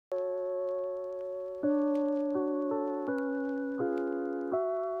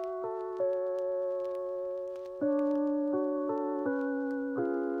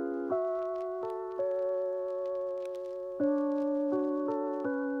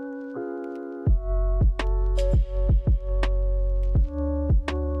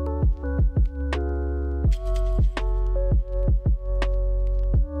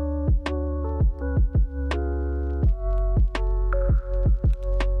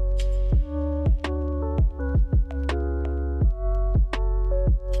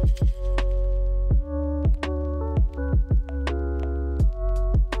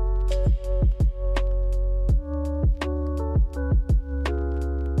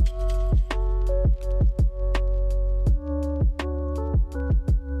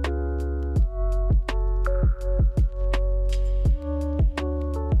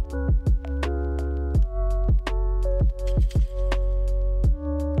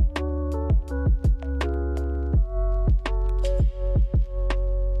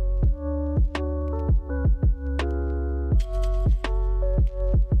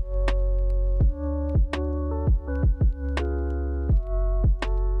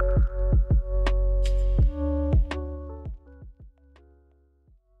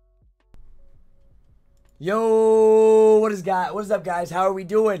Yo, what is up, guys? How are we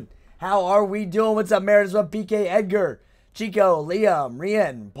doing? What's up, Meredith? What's up, PK, Edgar, Chico, Liam,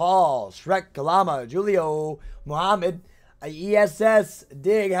 Rian, Paul, Shrek, Kalama, Julio, Muhammad, ESS,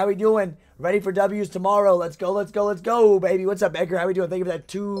 Dig. How we doing? Ready for W's tomorrow? Let's go, baby. What's up, Edgar? How we doing? Thank you for that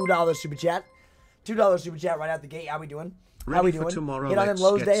 $2 super chat. $2 super chat right out the gate. How we doing? How we doing? Tomorrow, hit on them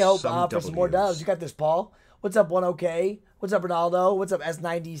lows day. Hope for some more dubs. You got this, Paul. What's up, 1OK? What's up, Ronaldo? What's up,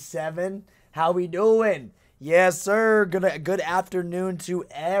 S97? How we doing? Yes, sir. Good afternoon to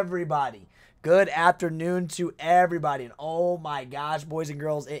everybody. Good afternoon to everybody. And oh my gosh, boys and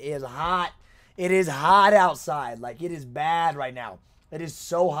girls, it is hot. It is hot outside. Like, it is bad right now. It is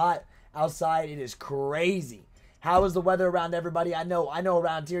so hot outside. It is crazy. How is the weather around everybody? I know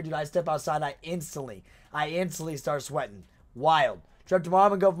around here, dude, I step outside, I instantly start sweating. Wild. Trevor, tomorrow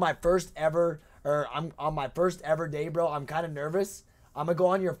I'm gonna go for my first ever, I'm on my first ever day, bro. I'm kind of nervous. I'm gonna go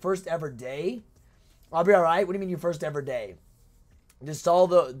on your first ever day. I'll be all right. What do you mean your first ever day? Just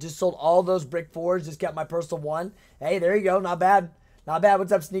sold all those brick fours. Just kept my personal one. Hey, there you go. Not bad. Not bad.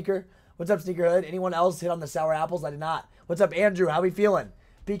 What's up, Sneaker? What's up, Sneaker Hood? Anyone else hit on the sour apples? I did not. What's up, Andrew? How we feeling?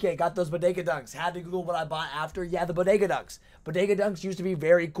 PK, got those Bodega Dunks. Had to Google what I bought after. Yeah, the Bodega Dunks. Bodega Dunks used to be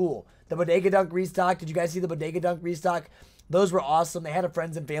very cool. The Bodega Dunk restock. Did you guys see the Bodega Dunk restock? Those were awesome. They had a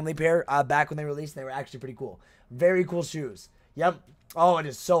friends and family pair back when they released. They were actually pretty cool. Very cool shoes. Yep. Oh, it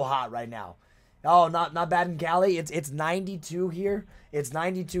is so hot right now. Oh, not bad in Cali. It's 92 here. It's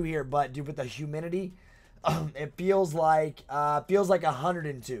 92 here, but dude, with the humidity, it feels like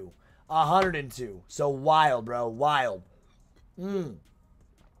 102. 102. So wild, bro. Wild. Going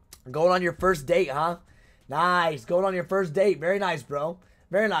on your first date, huh? Nice. Going on your first date. Very nice, bro.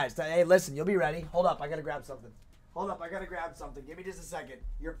 Very nice. Hey, listen, you'll be ready. Hold up, I gotta grab something. Give me just a second.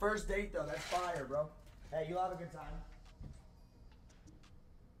 Your first date, though, that's fire, bro. Hey, you'll have a good time.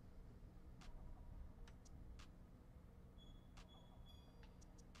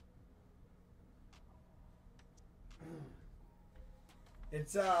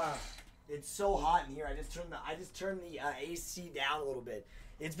 It's so hot in here. I just turned the AC down a little bit.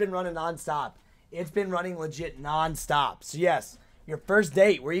 It's been running nonstop. It's been running legit nonstop. So yes, your first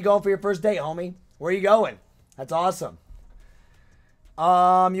date. Where you going for your first date, homie? Where you going? That's awesome.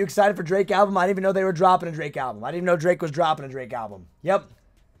 You excited for Drake album? I didn't even know they were dropping a Drake album. I didn't even know Drake was dropping a Drake album. Yep.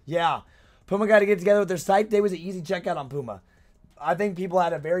 Yeah. Puma got to get together with their site. Today was an easy checkout on Puma. I think people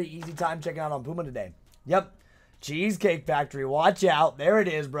had a very easy time checking out on Puma today. Yep. Cheesecake Factory. Watch out. There it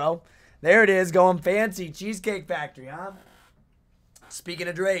is, bro. There it is. Going fancy. Cheesecake Factory, huh? Speaking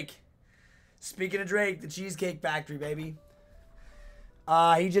of Drake, the Cheesecake Factory, baby.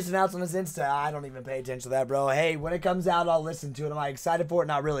 He just announced on his Insta. I don't even pay attention to that, bro. Hey, when it comes out, I'll listen to it. Am I excited for it?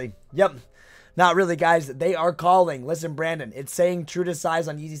 Not really. Yep. Not really, guys. They are calling. Listen, Brandon. It's saying true to size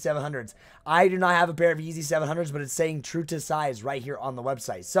on Yeezy 700s. I do not have a pair of Yeezy 700s, but it's saying true to size right here on the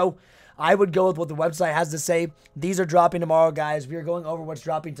website. So I would go with what the website has to say. These are dropping tomorrow, guys. We are going over what's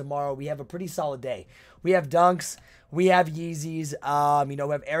dropping tomorrow. We have a pretty solid day. We have Dunks. We have Yeezys. We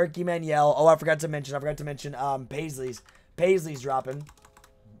have Eric Emanuel. Oh, I forgot to mention Paisley's. Paisley's dropping.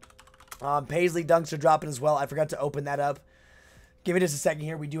 Paisley Dunks are dropping as well. I forgot to open that up. Give me just a second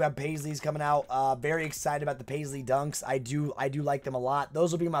here. We do have Paisley's coming out. Very excited about the Paisley Dunks. I do like them a lot.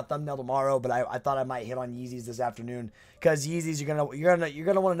 Those will be my thumbnail tomorrow, but I thought I might hit on Yeezys this afternoon because Yeezys you're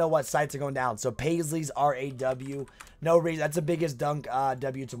gonna want to know what sites are going down. So Paisley's are a W. No reason. That's the biggest dunk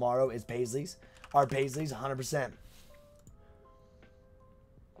W tomorrow is Paisley's. are Paisleys, 100%.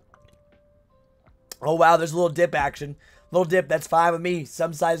 Oh, wow, there's a little dip action. Little dip, that's fine with me.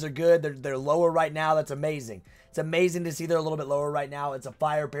 Some sizes are good. They're lower right now. That's amazing. It's amazing to see they're a little bit lower right now. It's a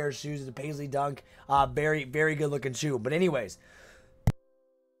fire pair of shoes. It's a Paisley Dunk. Very, very good looking shoe. But anyways,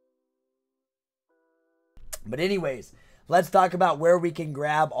 let's talk about where we can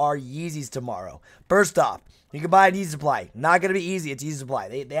grab our Yeezys tomorrow. First off, you can buy a Yeezy Supply. Not going to be easy. It's Yeezy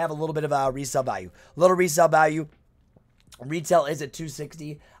Supply. They have a little bit of a resale value. Little resale value. Retail is at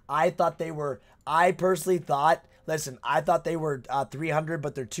 $260. I personally thought, listen, I thought they were $300,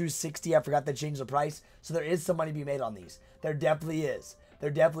 but they're $260. I forgot they changed the price. So there is some money to be made on these. There definitely is. There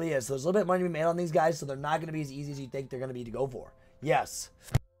definitely is. So there's a little bit of money to be made on these guys, so they're not going to be as easy as you think they're going to be to go for. Yes.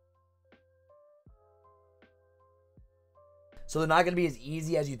 So they're not going to be as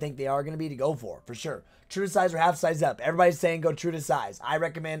easy as you think they are going to be to go for sure. True to size or half size up. Everybody's saying go true to size. I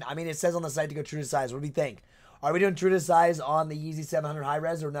recommend, I mean, it says on the site to go true to size. What do we think? Are we doing true to size on the Yeezy 700 high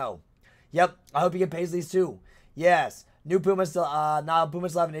res or no? Yep. I hope you get Paisleys too. Yes. New Puma still, Puma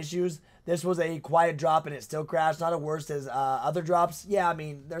still having issues. This was a quiet drop and it still crashed. Not as worst as other drops. Yeah, I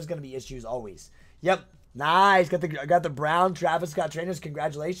mean, there's going to be issues always. Yep. Nice. Got the brown Travis Scott trainers.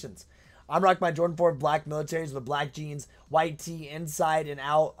 Congratulations. I'm rocking my Jordan 4 black militaries with black jeans, white tee inside and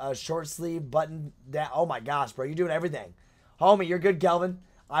out, short sleeve, button down. Oh my gosh, bro. You're doing everything. Homie, you're good, Kelvin.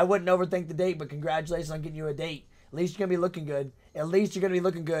 I wouldn't overthink the date, but congratulations on getting you a date. At least you're going to be looking good. At least you're going to be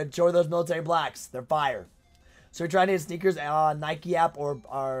looking good. Show her those military blacks. They're fire. So we're trying to hit sneakers on Nike app or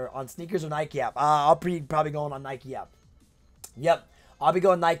on sneakers or Nike app. I'll probably going on Nike app. Yep. I'll be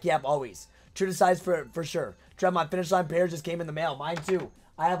going Nike app always. True to size for sure. Trev, my finish line pairs just came in the mail. Mine too.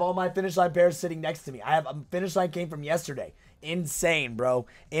 I have all my finish line pairs sitting next to me. I have a finish line came from yesterday. Insane, bro.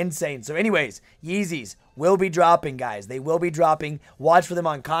 Insane. So anyways, Yeezys will be dropping, guys. They will be dropping. Watch for them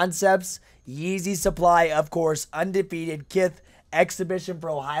on Concepts. Yeezy Supply, of course. Undefeated. Kith. Exhibition for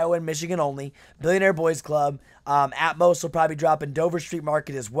Ohio and Michigan only. Billionaire Boys Club. Atmos will probably drop in Dover Street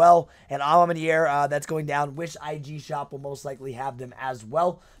Market as well. And Air, that's going down. Wish IG Shop will most likely have them as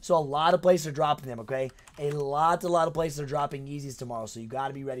well. So a lot of places are dropping them, okay? A lot of places are dropping Yeezys tomorrow. So you got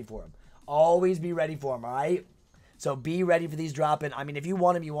to be ready for them. Always be ready for them, all right? So be ready for these dropping. I mean, if you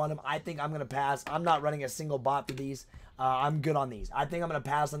want them, you want them. I think I'm going to pass. I'm not running a single bot for these. I'm good on these. I think I'm going to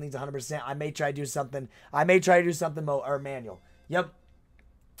pass on these 100%. I may try to do something. Manual. Yep.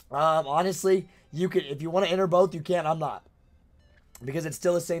 Honestly, you could, if you want to enter both, you can. I'm not. Because it's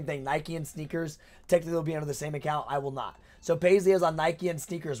still the same thing. Nike and sneakers, technically will be under the same account. I will not. So Paisley is on Nike and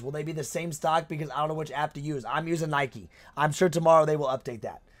sneakers. Will they be the same stock? Because I don't know which app to use. I'm using Nike. I'm sure tomorrow they will update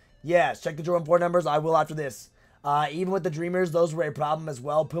that. Yes, check the Jordan 4 numbers. I will after this. Even with the Dreamers, those were a problem as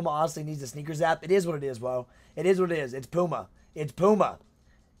well. Puma honestly needs the sneakers app. It is what it is, bro. It is what it is. It's Puma. It's Puma.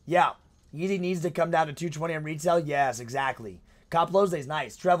 Yeah. Yeezy needs to come down to 220 on retail. Yes, exactly. Cop Lowe's Day's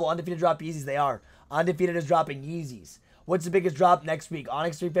nice. Treble, Undefeated drop Yeezys. They are. Undefeated is dropping Yeezys. What's the biggest drop next week?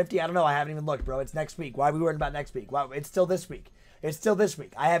 Onyx 350? I don't know. I haven't even looked, bro. It's next week. Why are we worrying about next week? Well, it's still this week. It's still this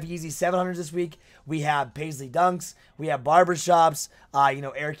week. I have Yeezy 700s this week. We have Paisley Dunks. We have Barbershops.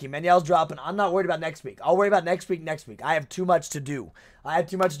 Eric Jimenez dropping. I'm not worried about next week. I'll worry about next week. I have too much to do.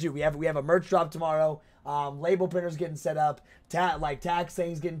 We have a merch drop tomorrow. Label printers getting set up. Tax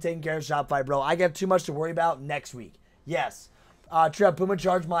things getting taken care of. Shopify, bro. I got too much to worry about next week. Yes. Trev, Puma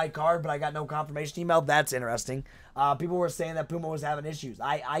charged my card, but I got no confirmation email. That's interesting. People were saying that Puma was having issues.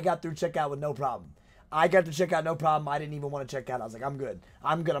 I got through checkout with no problem. I got to check out no problem. I didn't even want to check out. I was like, I'm good.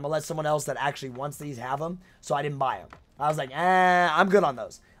 I'm going to let someone else that actually wants these have them, so I didn't buy them. I was like, I'm good on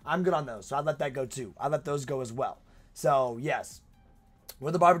those. So I let that go too. I let those go as well. So, yes.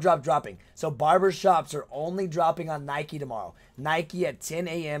 Where the Barbershop dropping? So Barbershops are only dropping on Nike tomorrow. Nike at 10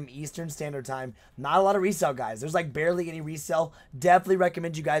 a.m. Eastern Standard Time. Not a lot of resale, guys. There's like barely any resale. Definitely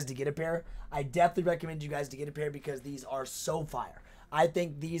recommend you guys to get a pair. I definitely recommend you guys to get a pair because these are so fire. I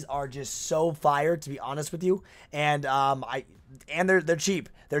think these are just so fire, to be honest with you. And they're cheap.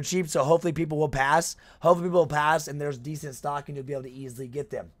 They're cheap, so hopefully people will pass. And there's decent stock and you'll be able to easily get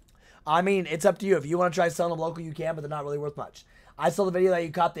them. I mean, it's up to you. If you want to try selling them local, you can, but they're not really worth much. I saw the video that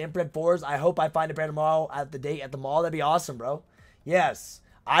you caught the imprint 4s. I hope I find a pair tomorrow at the date at the mall. That'd be awesome, bro. Yes.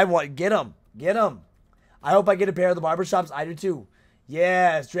 Get them. I hope I get a pair of the Barbershops. I do too.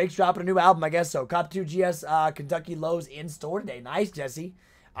 Yes. Drake's dropping a new album. I guess so. Cop 2 GS Kentucky Lows in store today. Nice, Jesse.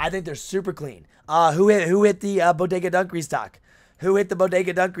 I think they're super clean. Who hit the Bodega Dunk restock? Who hit the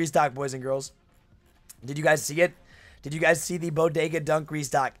Bodega Dunk restock, boys and girls? Did you guys see it? Did you guys see the Bodega Dunk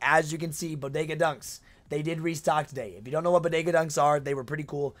restock? As you can see, Bodega Dunks. They did restock today. If you don't know what Bodega Dunks are, they were pretty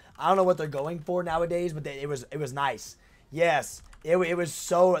cool. I don't know what they're going for nowadays, but it was nice. Yes, It was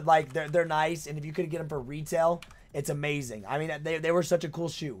so, like, they're nice, and if you could get them for retail, it's amazing. I mean, they were such a cool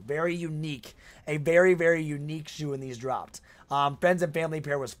shoe. Very unique. A very, very unique shoe when these dropped. Friends and family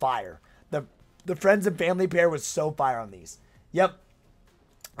pair was fire. The friends and family pair was so fire on these. Yep.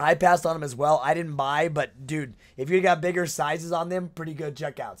 I passed on them as well. I didn't buy, but, dude, if you got bigger sizes on them, pretty good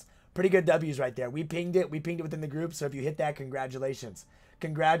checkouts. Pretty good W's right there. We pinged it. We pinged it within the group, so if you hit that, congratulations.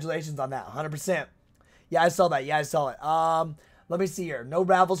 Congratulations on that, 100%. Yeah, I saw that. Yeah, I saw it. Let me see here. No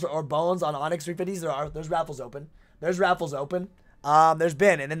raffles or bones on Onyx 350s. There's raffles open. There's raffles open. There's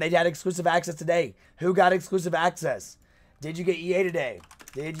been. And then they had exclusive access today. Who got exclusive access? Did you get EA today?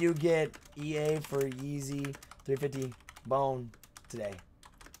 Did you get EA for Yeezy 350 bone today?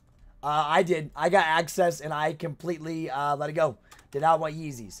 I did. I got access, and I completely let it go. Did not want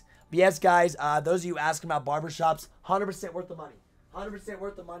Yeezys. But yes, guys, those of you asking about barbershops, 100% worth the money. 100%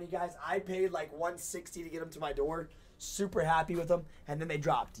 worth the money, guys. I paid like $160 to get them to my door. Super happy with them. And then they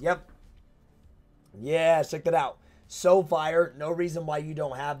dropped. Yep. Yeah, check that out. So fire. No reason why you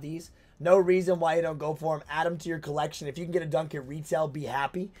don't have these. No reason why you don't go for them. Add them to your collection. If you can get a dunk at retail, be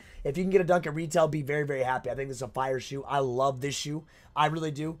happy. If you can get a dunk at retail, be very, very happy. I think this is a fire shoe. I love this shoe. I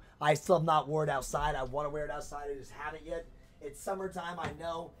really do. I still have not worn it outside. I want to wear it outside. I just haven't yet. It's summertime. I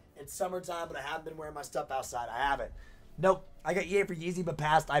know. It's summertime, but I haven't been wearing my stuff outside. I haven't. Nope. I got EA for Yeezy, but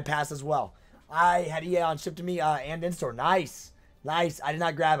passed. I passed as well. I had EA on shipped to me and in-store. Nice. Nice. I did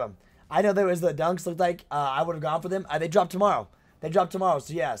not grab them. I know there was the dunks looked like I would have gone for them. They drop tomorrow. They drop tomorrow,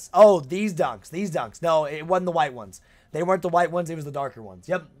 so yes. Oh, these dunks. These dunks. No, it wasn't the white ones. They weren't the white ones. It was the darker ones.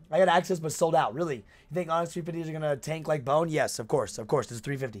 Yep. I got access, but sold out. Really? You think Onyx 350s are going to tank like bone? Yes, of course. Of course. It's a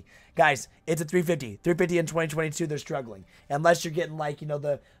 350. Guys, it's a 350. 350 in 2022, they're struggling. Unless you're getting like,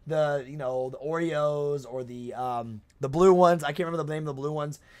 the Oreos or the blue ones. I can't remember the name of the blue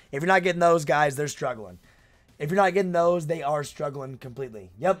ones. If you're not getting those, guys, they're struggling. If you're not getting those, they are struggling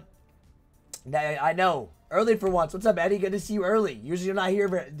completely. Yep. I know. Early for once. What's up, Eddie? Good to see you early. Usually you're not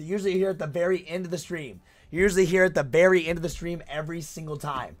here. Usually you're here at the very end of the stream. You're usually here at the very end of the stream every single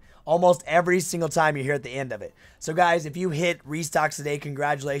time. Almost every single time you're here at the end of it. So, guys, if you hit restocks today,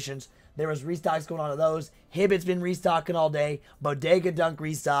 congratulations. There was restocks going on to those. Hibbit's been restocking all day. Bodega Dunk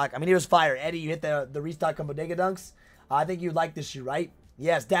restock. I mean, he was fire. Eddie, you hit the restock on Bodega Dunks. I think you'd like this shoe, right?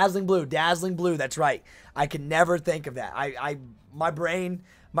 Yes, Dazzling Blue. Dazzling Blue. That's right. I can never think of that. My brain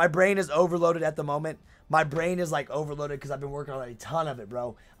is overloaded at the moment. My brain is like overloaded because I've been working on a ton of it,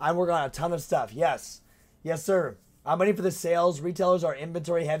 bro. I'm working on a ton of stuff. Yes. Yes, sir. I'm waiting for the sales. Retailers are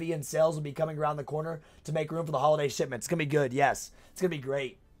inventory heavy and sales will be coming around the corner to make room for the holiday shipment. It's going to be good. Yes. It's going to be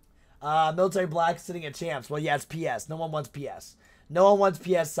great. Military Black sitting at champs. Well, yeah, it's PS. No one wants PS. No one wants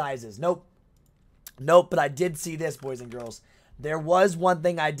PS sizes. Nope. Nope, but I did see this, boys and girls. There was one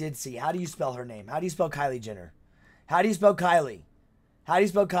thing I did see. How do you spell her name? How do you spell Kylie Jenner? How do you spell Kylie? How do you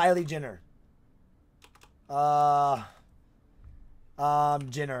spell Kylie Jenner?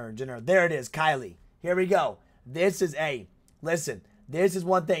 Jenner. There it is, Kylie. Here we go. This is listen, this is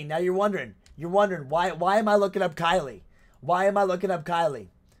one thing. Now you're wondering why am I looking up Kylie? Why am I looking up Kylie?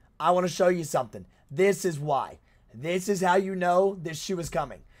 I want to show you something. This is why. This is how you know this shoe is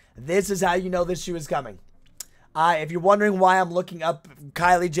coming. This is how you know this shoe is coming. If you're wondering why I'm looking up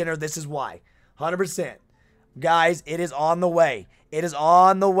Kylie Jenner, this is why. 100%. Guys, it is on the way. It is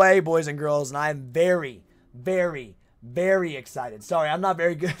on the way, boys and girls, and I am very, very, very excited. Sorry, I'm not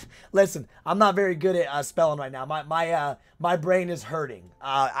very good. Listen, I'm not very good at spelling right now. My brain is hurting.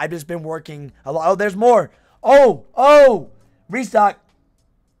 I've just been working a lot. Oh, there's more. Oh, restock.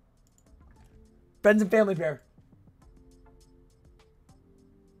 Friends and family pair.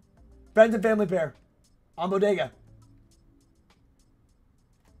 Friends and family pair. On Bodega.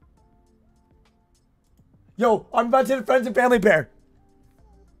 Yo, I'm about to hit a friends and family pair.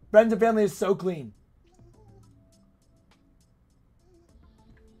 Friends and family is so clean.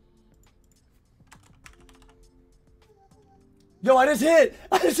 Yo, I just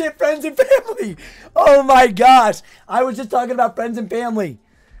hit friends and family. Oh my gosh. I was just talking about friends and family.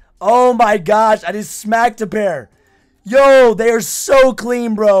 Oh my gosh. I just smacked a pair. Yo, they are so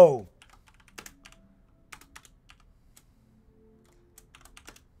clean, bro.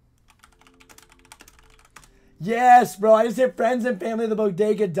 Yes, bro. I just hit friends and family the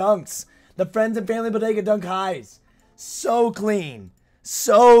Bodega Dunks. The friends and family Bodega Dunk highs. So clean.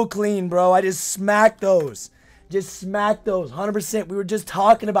 So clean, bro. I just smacked those. Just smacked those. 100%. We were just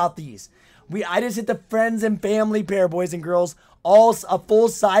talking about these. I just hit the friends and family pair, boys and girls. A full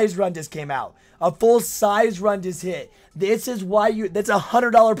size run just came out. A full size run just hit. This is why that's a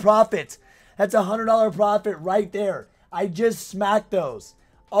 $100 profit. That's a $100 profit right there. I just smacked those.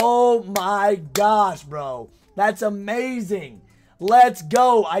 Oh my gosh, bro. That's amazing. Let's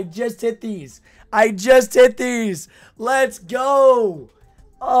go. I just hit these. I just hit these. Let's go.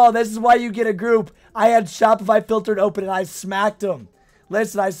 Oh, this is why you get a group. I had Shopify filtered open and I smacked them.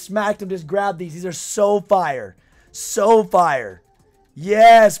 Listen, I smacked them. Just grab these. These are so fire. So fire.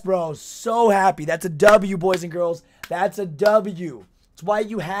 Yes, bro. So happy. That's a W, boys and girls. That's a W. That's why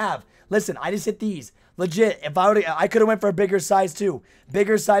you have. Listen, I just hit these. Legit, if I could have went for a bigger size too.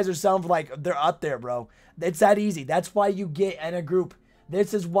 Bigger size are selling for like, they're up there, bro. It's that easy. That's why you get in a group.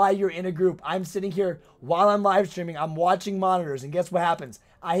 This is why you're in a group. I'm sitting here while I'm live streaming. I'm watching monitors, and guess what happens?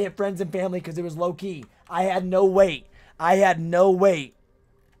 I hit friends and family because it was low key. I had no wait. I had no wait.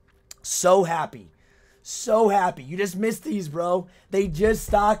 So happy. So happy. You just missed these, bro. They just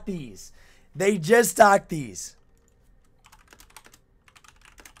stocked these. They just stocked these.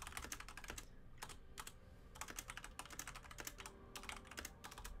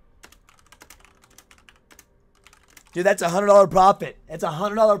 Dude, that's a $100 profit. It's a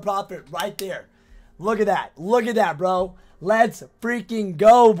 $100 profit right there. Look at that. Look at that, bro. Let's freaking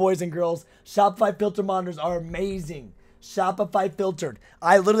go, boys and girls. Shopify filter monitors are amazing. Shopify filtered.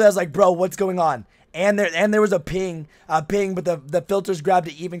 I literally was like, bro, what's going on? And there was a ping, but the filters grabbed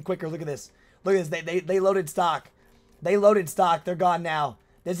it even quicker. Look at this. Look at this. They loaded stock. They loaded stock. They're gone now.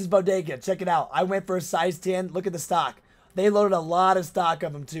 This is Bodega. Check it out. I went for a size 10. Look at the stock. They loaded a lot of stock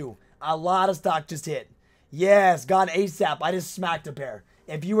of them too. A lot of stock just hit. Yes, gone ASAP. I just smacked a pair.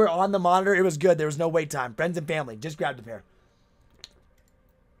 If you were on the monitor, it was good. There was no wait time. Friends and family, just grabbed a pair.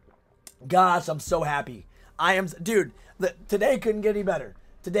 Gosh, I'm so happy. Dude, today couldn't get any better.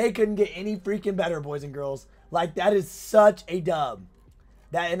 Today couldn't get any freaking better, boys and girls. Like, that is such a dub.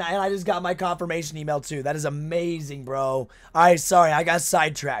 And I just got my confirmation email, too. That is amazing, bro. All right, sorry, I got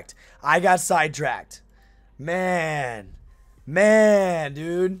sidetracked. Man,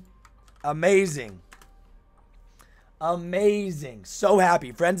 dude. Amazing. Amazing. So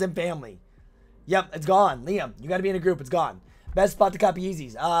happy. Friends and family. Yep, it's gone. Liam, you got to be in a group. It's gone. Best spot to copy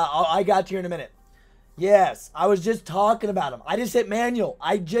Yeezys. I got you in a minute. Yes, I was just talking about them. I just hit manual.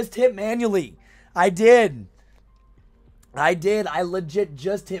 I just hit manually. I did. I legit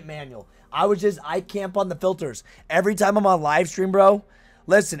just hit manual. I camp on the filters. Every time I'm on live stream, bro.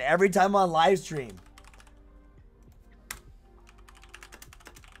 Listen, every time I'm on live stream.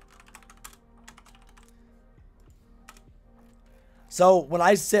 So when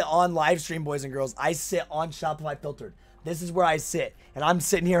I sit on live stream, boys and girls, I sit on Shopify filtered. This is where I sit, and I'm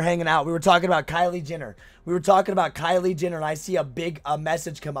sitting here hanging out. We were talking about Kylie Jenner. And I see a big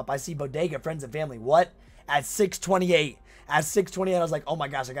message come up. I see Bodega, friends and family. What? At 6:28. At 6:28, I was like, oh my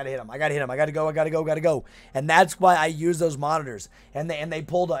gosh, I gotta hit him. I gotta go. And that's why I use those monitors. And they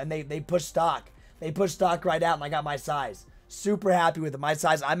pulled and they pushed stock. They pushed stock right out, and I got my size. Super happy with it. My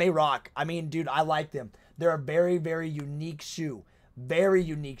size, I may rock. I mean, dude, I like them. They're a very, very unique shoe. Very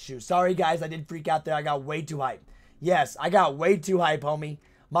unique shoe. Sorry, guys, I did freak out there. I got way too hype. Yes, I got way too hype, homie.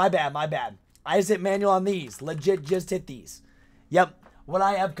 My bad. I just hit manual on these. Legit just hit these. Yep. When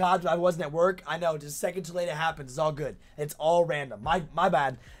I have CODs, I wasn't at work. I know, just a second too late it happens. It's all good. It's all random. My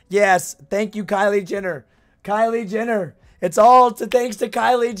bad. Yes, thank you, Kylie Jenner. Kylie Jenner. It's all thanks to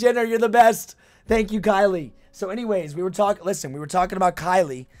Kylie Jenner. You're the best. Thank you, Kylie. So anyways, we were talking about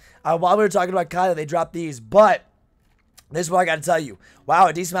Kylie. While we were talking about Kylie, they dropped these. But this is what I got to tell you. Wow,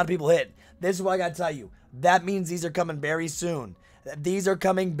 a decent amount of people hit. This is what I got to tell you. That means these are coming very soon. These are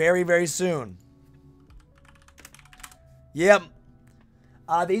coming very, very soon. Yep.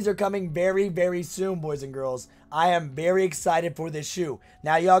 These are coming very, very soon, boys and girls. I am very excited for this shoe.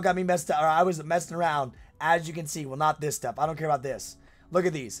 Now, y'all got me messed up, or I was messing around, as you can see. Well, not this stuff. I don't care about this. Look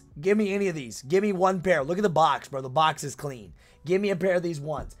at these. Give me any of these. Give me one pair. Look at the box, bro. The box is clean. Give me a pair of these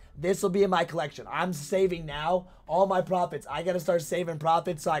ones. This will be in my collection. I'm saving now all my profits. I got to start saving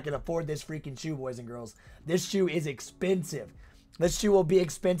profits so I can afford this freaking shoe, boys and girls. This shoe is expensive. This shoe will be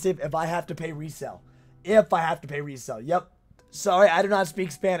expensive if I have to pay resale. Yep. Sorry, I do not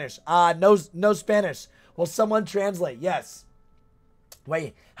speak Spanish. No Spanish. Will someone translate? Yes.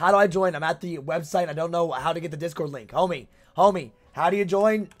 Wait, how do I join? I'm at the website. I don't know how to get the Discord link. Homie, how do you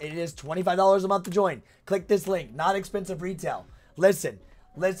join? It is $25 a month to join. Click this link. Not expensive retail. Listen,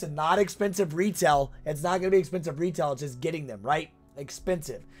 not expensive retail. It's not going to be expensive retail. It's just getting them, right?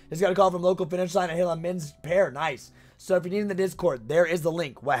 Expensive. Just got a call from local finish line. I hit on men's pair. Nice. So if you're needing the Discord, there is the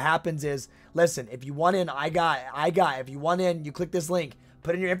link. What happens is, listen, if you want in, I got. If you want in, you click this link,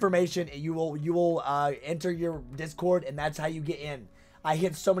 put in your information, and you will enter your Discord, and that's how you get in. I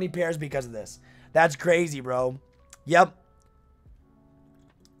hit so many pairs because of this. That's crazy, bro. Yep.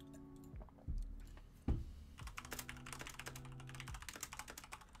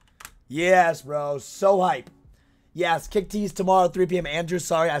 Yes, bro. So hype. Yes, kick tees tomorrow, 3 p.m. Andrew,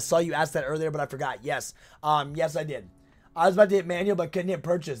 sorry, I saw you ask that earlier, but I forgot. Yes, yes, I did. I was about to hit manual, but couldn't hit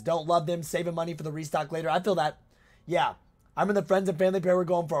purchase. Don't love them, saving money for the restock later. I feel that. Yeah, I'm in the friends and family pair. We're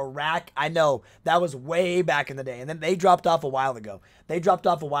going for a rack. I know, that was way back in the day, and then they dropped off a while ago.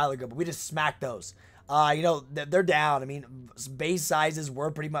 But we just smacked those. You know, they're down. I mean, base sizes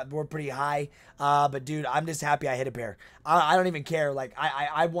were pretty high. But dude, I'm just happy I hit a pair. I don't even care. Like,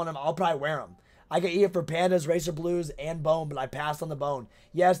 I want them. I'll probably wear them. I got EA for Pandas, Racer Blues, and Bone, but I passed on the Bone.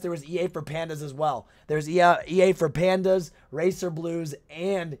 Yes, there was EA for Pandas as well. There's EA for Pandas, Racer Blues,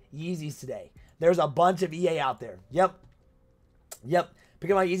 and Yeezys today. There's a bunch of EA out there. Yep.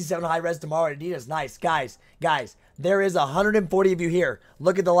 Pick up my Yeezy 7 high res tomorrow at Adidas. Nice. Guys, there is 140 of you here.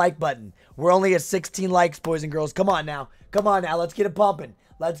 Look at the like button. We're only at 16 likes, boys and girls. Come on now. Let's get it pumping.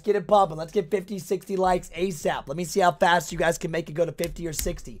 Let's get 50, 60 likes ASAP. Let me see how fast you guys can make it go to 50 or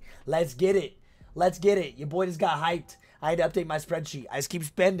 60. Let's get it. Your boy just got hyped. I had to update my spreadsheet. I just keep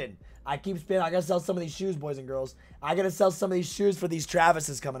spending. I gotta sell some of these shoes, boys and girls. I gotta sell some of these shoes for these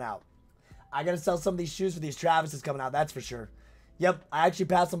Travises coming out. That's for sure. Yep, I actually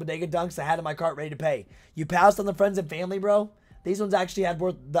passed on Bodega Dunks I had in my cart ready to pay. You passed on the friends and family, bro? These ones actually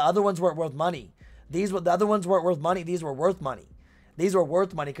the other ones weren't worth money. The other ones weren't worth money. These were worth money. These were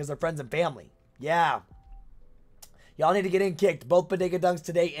worth money because they're friends and family. Yeah. Y'all need to get in kicked. Both Bodega Dunks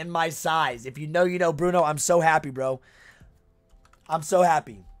today in my size. If you know, you know. Bruno, I'm so happy, bro. I'm so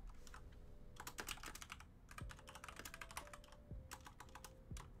happy.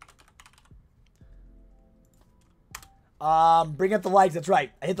 Bring up the likes. That's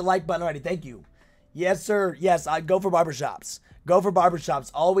right. I hit the like button already. Thank you. Yes, sir. Yes, I go for barbershops.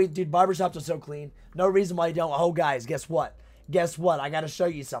 Always, dude, barbershops are so clean. No reason why you don't. Oh, guys, guess what? I got to show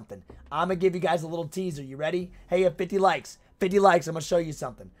you something. I'm going to give you guys a little teaser. You ready? Hey, you have 50 likes. 50 likes. I'm going to show you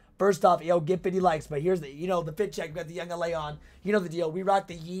something. First off, yo, get 50 likes. But here's the, the fit check. We got the Young LA on. You know the deal. We rocked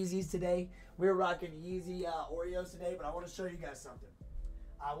the Yeezys today. We're rocking Yeezy Oreos today. But I want to show you guys something.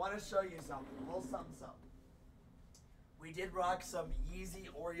 A little something. We did rock some Yeezy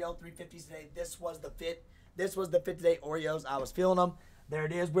Oreo 350s today. This was the fit. Today. Oreos. I was feeling them. There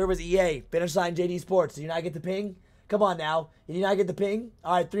it is. Where was EA? Finish line JD Sports. Did you not get the ping? Come on now. Did you not get the ping?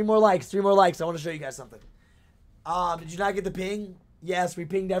 All right, 3 more likes. I want to show you guys something. Did you not get the ping? Yes, we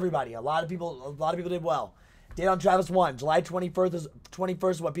pinged everybody. A lot of people did well. Date on Travis 1. July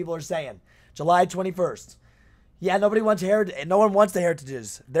 21st is what people are saying. July 21st. Yeah, no one wants the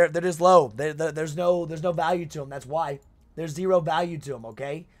heritages. They're just low. There's no value to them. That's why. There's zero value to them,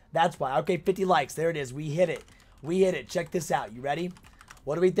 okay? That's why. Okay, 50 likes. There it is. We hit it. Check this out. You ready?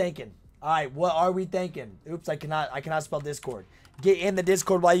 What are we thinking? All right, what are we thinking? Oops, I cannot spell Discord. Get in the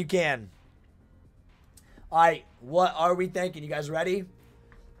Discord while you can. All right, what are we thinking? You guys ready?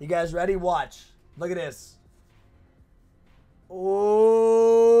 Watch. Look at this.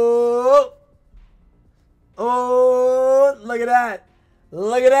 Oh, look at that.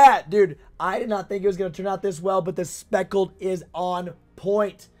 Dude, I did not think it was going to turn out this well, but the speckled is on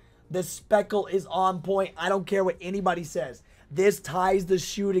point. I don't care what anybody says. This ties the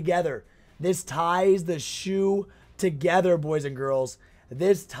shoe together. Boys and girls.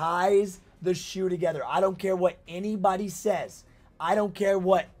 This ties the shoe together. I don't care what anybody says. I don't care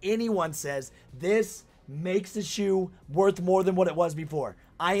what anyone says. This makes the shoe worth more than what it was before.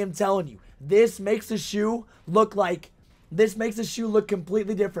 I am telling you. This makes the shoe look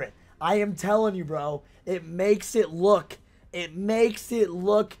completely different. I am telling you, bro. It makes it look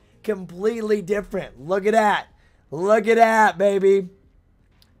completely different. Look at that, baby.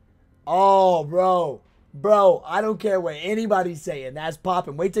 Oh, bro. I don't care what anybody's saying. That's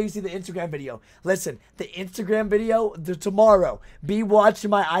popping. Wait till you see the Instagram video. Listen, the Instagram video, tomorrow. Be watching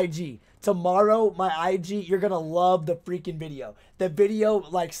my IG. Tomorrow, my IG, you're going to love the freaking video. The video,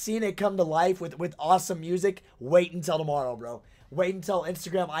 like seeing it come to life with awesome music, wait until tomorrow, bro. Wait until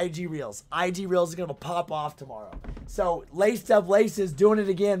Instagram IG Reels. IG Reels is going to pop off tomorrow. So, Laced Up Laces doing it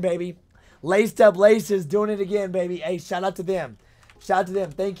again, baby. Hey, shout out to them.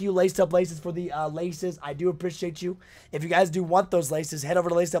 Thank you, Laced Up Laces, for the laces. I do appreciate you. If you guys do want those laces, head over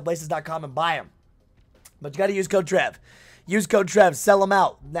to lacedUplaces.com and buy them. But you got to use code Trev. Sell them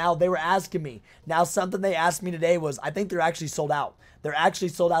out. Now, they were asking me. Now, something they asked me today was, I think they're actually sold out. They're actually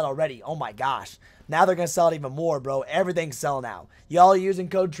sold out already. Oh, my gosh. Now they're going to sell it even more, bro. Everything's selling out. Y'all using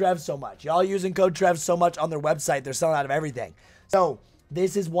code Trev so much. on their website. They're selling out of everything. So,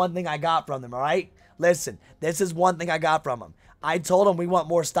 this is one thing I got from them, all right? Listen, this is one thing I got from them. I told them we want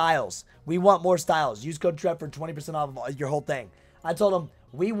more styles. Use code Trev for 20% off of your whole thing. I told them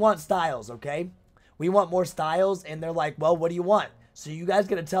we want styles, okay? We want more styles, and they're like, well, what do you want? So you guys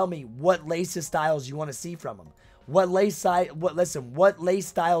got to tell me what laces styles you want to see from them. What lace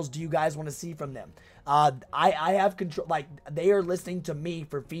styles do you guys want to see from them? I have control. Like, they are listening to me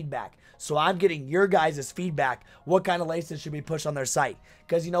for feedback, so I'm getting your guys' feedback. What kind of laces should we push on their site?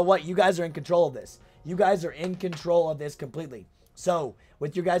 Because you know what, you guys are in control of this. You guys are in control of this completely. So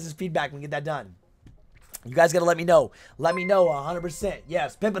with your guys' feedback, we can get that done. You guys gotta let me know. Let me know 100%.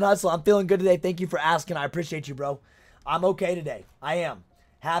 Yes, Pimp and Hustle. I'm feeling good today. Thank you for asking. I appreciate you, bro. I'm okay today. I am.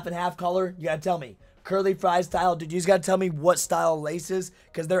 Half and half color. You gotta tell me. Curly fry style. Dude, you just gotta tell me what style of laces,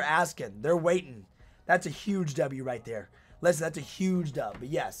 because they're asking. They're waiting. That's a huge W right there. Listen, that's a huge W. But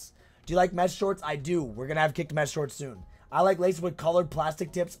yes. Do you like mesh shorts? I do. We're gonna have kicked mesh shorts soon. I like laces with colored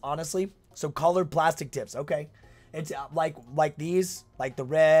plastic tips, honestly. So colored plastic tips. Okay. It's like these. Like the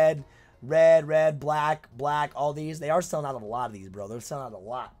red, black, all these. They are selling out of a lot of these, bro. They're selling out a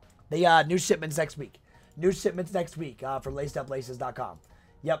lot. They new shipments next week. New shipments next week for lacedUpLaces.com.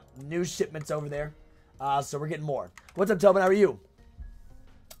 Yep, new shipments over there. So we're getting more. What's up, Tobin? How are you?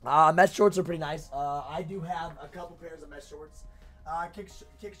 Mesh shorts are pretty nice. I do have a couple pairs of mesh shorts. Kick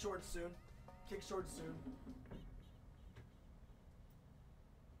shorts soon. Kick shorts soon.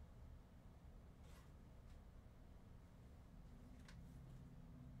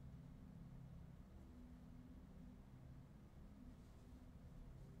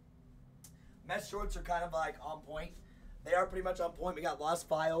 Mesh shorts are kind of like on point. They are pretty much on point. We got Lost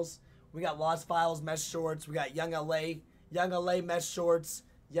Files. We got Lost Files mesh shorts. We got Young LA mesh shorts.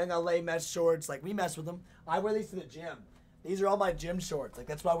 Young LA mesh shorts. Like, we mess with them. I wear these to the gym. These are all my gym shorts. Like,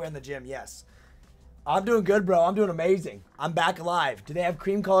 that's what I wear in the gym, yes. I'm doing good, bro. I'm doing amazing. I'm back alive. Do they have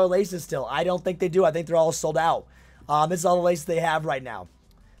cream color laces still? I don't think they do. I think they're all sold out. This is all the laces they have right now.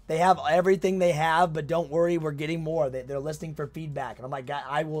 They have everything they have, but don't worry, we're getting more. They're listening for feedback, and I'm like,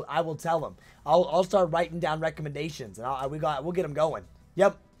 I will tell them. I'll start writing down recommendations, and we'll get them going.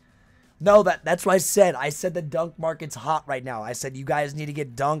 Yep. No, that's what I said. I said the dunk market's hot right now. I said you guys need to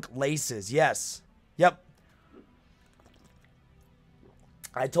get dunk laces. Yes. Yep.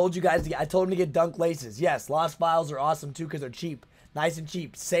 I told you guys. I told them to get dunk laces. Yes. Lost Files are awesome too because they're cheap, nice and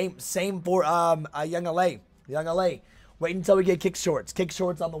cheap. Same for Young LA. Young LA. Wait until we get kick shorts. Kick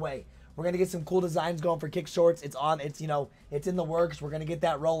shorts on the way. We're gonna get some cool designs going for kick shorts. It's in the works. We're gonna get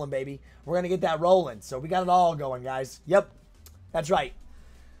that rolling, baby. We're gonna get that rolling. So we got it all going, guys. Yep, that's right.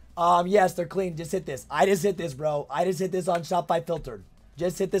 Yes, they're clean. Just hit this. I just hit this, bro. I just hit this on Shopify Filtered.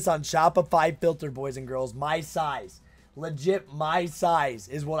 Just hit this on Shopify Filtered, boys and girls. My size, legit, my size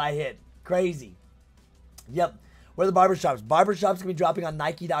is what I hit. Crazy. Yep. Where are the barbershops? Barbershops gonna be dropping on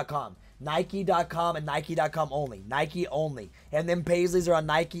Nike.com. Nike.com and Nike.com only. Nike only. And then Paisleys are on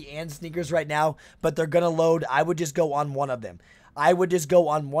Nike and sneakers right now, but they're going to load. I would just go on one of them. I'm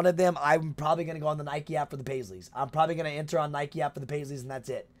probably going to go on the Nike app for the Paisleys. I'm probably going to enter on Nike app for the Paisleys, and that's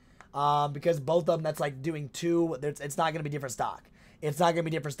it. Because both of them, that's like doing two. It's not going to be different stock. It's not going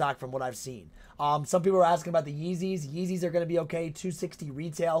to be different stock from what I've seen. Some people are asking about the Yeezys. Yeezys are going to be okay. $260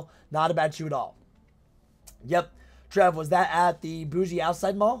 retail. Not a bad shoe at all. Yep. Trev, was that at the Bougie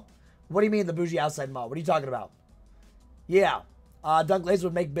Outside Mall? What do you mean the Bougie Outside Mall? What are you talking about? Yeah. Dunk laces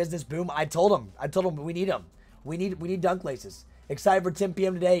would make business boom. I told him we need them. We need dunk laces. Excited for 10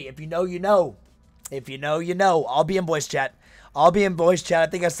 p.m. today. If you know, you know. If you know, you know. I'll be in voice chat. I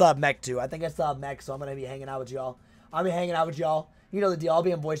think I still have mech too. So I'm going to be hanging out with y'all. I'll be hanging out with y'all. You know the deal. I'll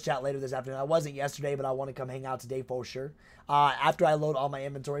be in voice chat later this afternoon. I wasn't yesterday, but I want to come hang out today for sure. After I load all my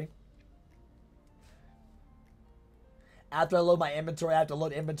inventory. After I load my inventory, I have to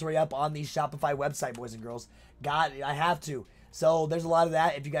load inventory up on the Shopify website, boys and girls. I have to. So there's a lot of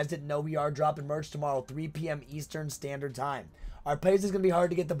that. If you guys didn't know, we are dropping merch tomorrow, 3 p.m. Eastern Standard Time. Our Pace is going to be hard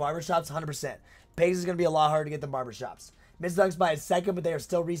to get the barbershops, 100%. Pace is going to be a lot harder to get the barbershops. Miss Dunks by a second, but they are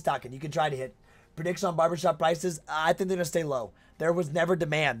still restocking. You can try to hit. Prediction on barbershop prices, I think they're going to stay low. There was never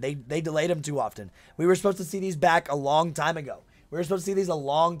demand. They delayed them too often. We were supposed to see these back a long time ago.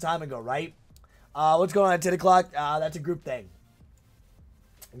 Right? What's going on at 10 o'clock? That's a group thing.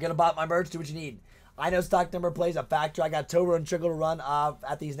 I'm going to buy my merch. Do what you need. I know stock number plays a factor. I got Tober and Trickle to run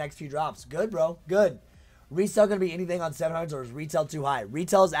at these next few drops. Good, bro. Good. Resale going to be anything on 700s, or is retail too high?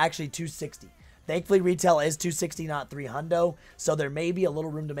 Retail is actually 260. Thankfully, retail is 260, not 300. So there may be a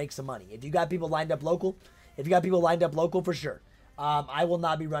little room to make some money. If you got people lined up local, for sure. I will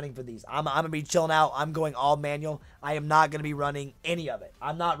not be running for these. I'm going to be chilling out. I'm going all manual. I am not going to be running any of it.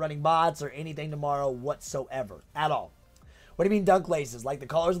 I'm not running bots or anything tomorrow whatsoever at all. What do you mean dunk laces? Like the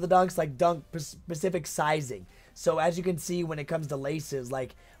colors of the dunks, like dunk specific sizing. So as you can see when it comes to laces,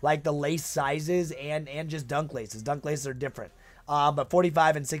 like the lace sizes and just dunk laces. Dunk laces are different. But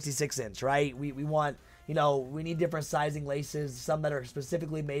 45 and 66 inch, right? We want, we need different sizing laces, some that are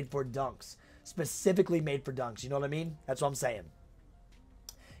specifically made for dunks. specifically made for dunks. You know what I mean? That's what I'm saying.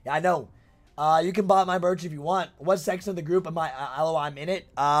 Yeah, I know. You can buy my merch if you want. What section of the group am I? I'm in it.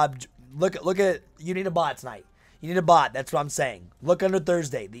 Look at. You need a bot tonight. You need a bot. That's what I'm saying. Look under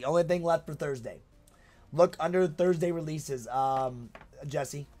Thursday. The only thing left for Thursday. Look under Thursday releases.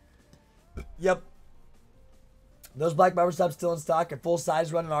 Jesse. Yep. Those black barbershops still in stock and full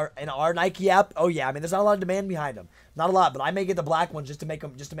size run in our Nike app. Oh yeah, I mean there's not a lot of demand behind them. Not a lot, but I may get the black ones just to make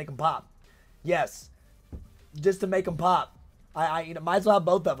them pop. Yes, just to make them pop. I might as well have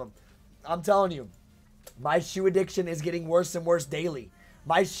both of them. I'm telling you, my shoe addiction is getting worse and worse daily.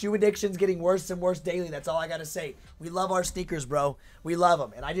 My shoe addiction's getting worse and worse daily. That's all I gotta say. We love our sneakers, bro. We love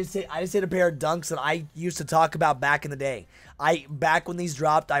them. And I just hit a pair of dunks that I used to talk about back in the day. Back when these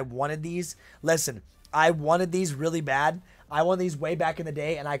dropped, I wanted these. Listen, I wanted these really bad. I wanted these way back in the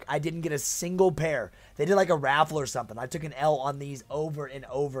day, and I didn't get a single pair. They did like a raffle or something. I took an L on these over and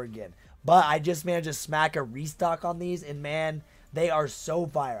over again. But I just managed to smack a restock on these, and man, they are so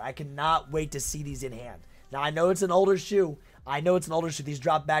fire. I cannot wait to see these in hand. Now, I know it's an older shoe. These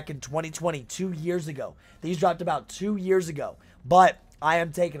dropped back in 2020, 2 years ago. These dropped about 2 years ago. But I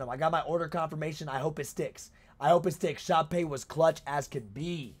am taking them. I got my order confirmation. I hope it sticks. Shop pay was clutch as could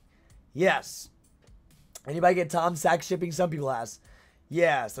be. Yes. Anybody get Tom Sack shipping? Some people has.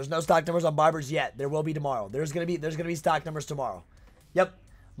 Yes. There's no stock numbers on Barbers yet. There will be tomorrow. There's gonna be stock numbers tomorrow. Yep.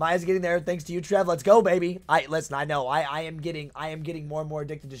 Maya's getting there. Thanks to you, Trev. Let's go, baby. Listen. I know. I am getting more and more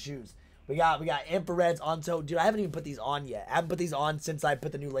addicted to shoes. We got infrareds on toe. Dude, I haven't even put these on yet. I haven't put these on since I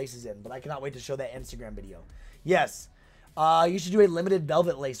put the new laces in, but I cannot wait to show that Instagram video. Yes. You should do a limited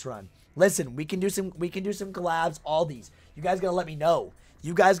velvet lace run. Listen, we can do some collabs, all these. You guys gotta let me know.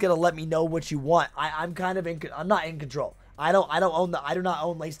 You guys gotta let me know what you want. I'm not in control. I do not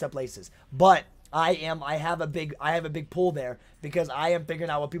own laced up laces. But I have a big pull there because I am figuring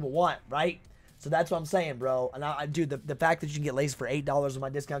out what people want, right? So that's what I'm saying, bro. And dude, the fact that you can get lace for $8 with my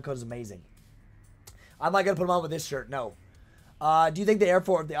discount code is amazing. I'm not gonna put them on with this shirt. No. Do you think the Air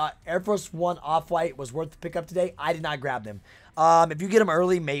Force One Off-White was worth the pickup today? I did not grab them. If you get them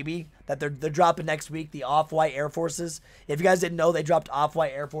early, maybe. That they're dropping next week, the Off-White Air Forces. If you guys didn't know, they dropped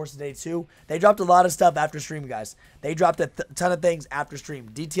Off-White Air Force today too. They dropped a lot of stuff after stream, guys. They dropped a ton of things after stream.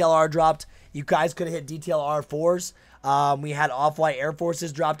 DTLR dropped. You guys could have hit DTLR 4s. We had Off-White Air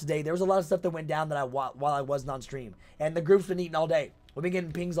Forces drop today. There was a lot of stuff that went down that while I wasn't on stream. And the group's been eating all day. We've been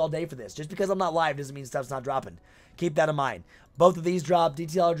getting pings all day for this. Just because I'm not live doesn't mean stuff's not dropping. Keep that in mind. Both of these dropped.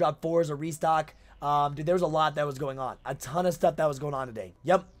 DTLR dropped 4s, a restock. Dude, there was a lot that was going on. A ton of stuff that was going on today.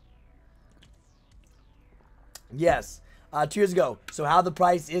 Yep. Yes. 2 years ago. So how the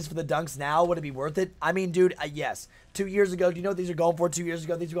price is for the dunks now? Would it be worth it? I mean, dude, yes. 2 years ago, do you know what these are going for 2 years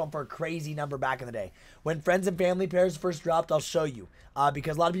ago? These were going for a crazy number back in the day. When friends and family pairs first dropped, I'll show you.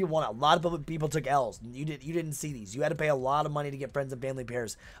 Because a lot of people want it. A lot of people took L's. You didn't see these. You had to pay a lot of money to get friends and family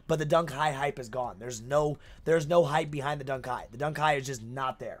pairs. But the dunk high hype is gone. There's no hype behind the dunk high. The dunk high is just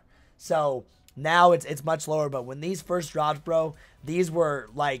not there. So now it's much lower. But when these first dropped, bro, these were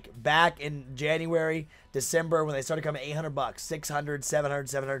like back in January, December when they started coming $800, 600, 700,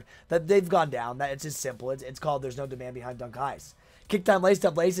 700. That they've gone down. That it's just simple. It's called there's no demand behind dunk highs. Kick time laced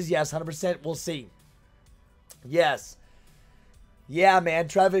up laces, yes, 100%. We'll see. Yes. Yeah, man.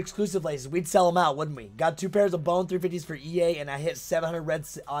 Trevor exclusive laces. We'd sell them out, wouldn't we? Got 2 pairs of Bone 350s for EA, and I hit 700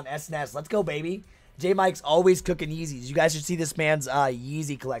 reds on SNS. Let's go, baby. J Mike's always cooking Yeezys. You guys should see this man's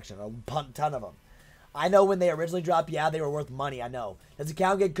Yeezy collection. A ton of them. I know when they originally dropped, yeah, they were worth money. I know. Does the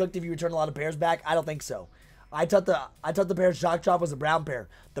account get cooked if you return a lot of pairs back? I don't think so. I thought the pair of shock drop was a brown pair.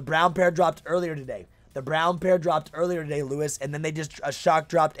 The brown pair dropped earlier today. Lewis, and then they just shock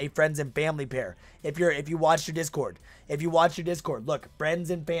dropped a friends and family pair. If you watched your Discord, look, friends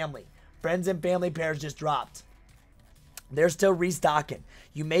and family pairs just dropped. They're still restocking.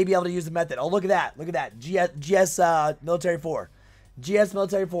 You may be able to use the method. Oh, look at that. GS Military 4. GS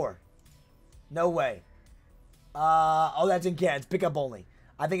Military 4. No way. Oh, that's in CAD. It's pickup only.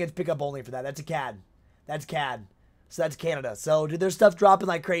 I think it's pickup only for that. That's a CAD. That's CAD. So that's Canada. So, dude, there's stuff dropping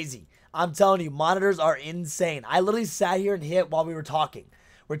like crazy. I'm telling you, monitors are insane. I literally sat here and hit while we were talking.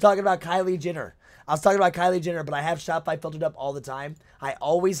 We're talking about Kylie Jenner. I was talking about Kylie Jenner, but I have Shopify filtered up all the time. I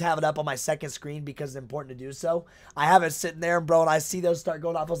always have it up on my second screen because it's important to do so. I have it sitting there, bro, and I see those start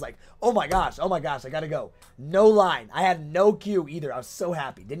going off. I was like, oh my gosh, I gotta go. No line. I had no queue either. I was so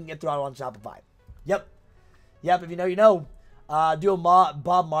happy. Didn't get throttle on Shopify. Yep, if you know, you know. Do a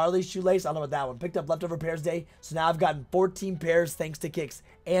Bob Marley shoelace. I don't know about that one. Picked up leftover pairs day, so now I've gotten 14 pairs thanks to kicks.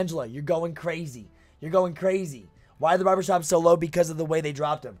 Angela, you're going crazy. Why are the barbershops so low? Because of the way they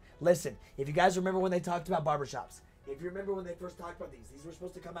dropped them. Listen, if you guys remember when they talked about barbershops, If you remember when they first talked about these were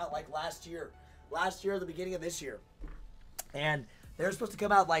supposed to come out like last year. Last year, the beginning of this year. And they were supposed to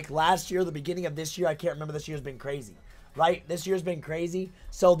come out like last year, the beginning of this year. I can't remember. This year's been crazy. Right? This year's been crazy.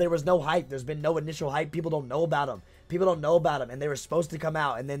 So there was no hype. There's been no initial hype. People don't know about them. People don't know about them. And they were supposed to come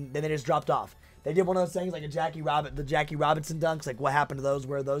out. And then they just dropped off. They did one of those things like the Jackie Robinson dunks. Like, what happened to those?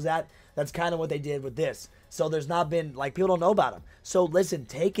 Where are those at? That's kind of what they did with this. So there's not been, like, people don't know about them. So listen,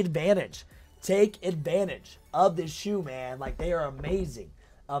 take advantage. Take advantage of this shoe, man. Like, they are amazing.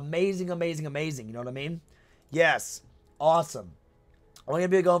 Amazing, amazing, amazing. You know what I mean? Yes. Awesome. I'm going to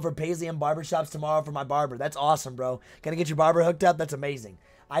be going for Paisley and Barbershops tomorrow for my barber. That's awesome, bro. Gonna get your barber hooked up? That's amazing.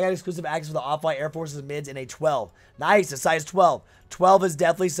 I got exclusive access for the Off-White Air Forces mids in a 12. Nice, a size 12. 12 is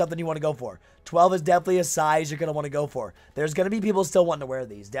definitely something you want to go for. 12 is definitely a size you're going to want to go for. There's going to be people still wanting to wear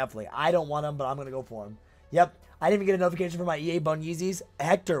these, definitely. I don't want them, but I'm going to go for them. Yep. I didn't even get a notification for my EA Bone Yeezys.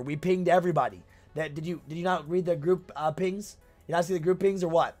 Hector, we pinged everybody. Did you not read the group pings? You not see the group pings or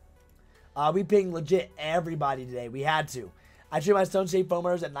what? We pinged legit everybody today. We had to. I treat my Stone Shape foam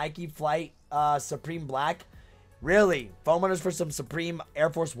runners at Nike Flight Supreme Black. Really? Foam runners for some Supreme Air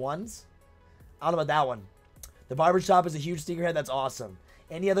Force Ones? I don't know about that one. The Barbershop is a huge sneakerhead. That's awesome.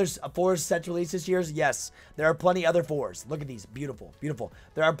 Any other 4s set to release this year? Yes. There are plenty other 4s. Look at these. Beautiful. Beautiful.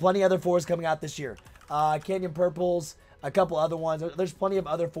 There are plenty other 4s coming out this year. Canyon Purples, a couple other ones. There's plenty of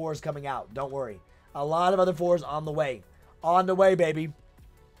other 4s coming out. Don't worry. A lot of other 4s on the way. On the way, baby.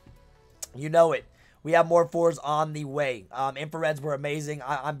 You know it. We have more 4s on the way. Infrareds were amazing.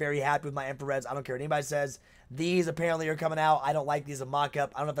 I'm very happy with my infrareds. I don't care what anybody says. These apparently are coming out. I don't like these as a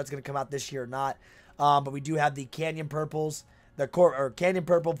mock-up. I don't know if that's going to come out this year or not. But we do have the Canyon Purples. Canyon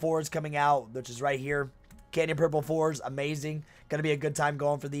Purple 4s coming out, which is right here. Canyon Purple 4s, amazing. Going to be a good time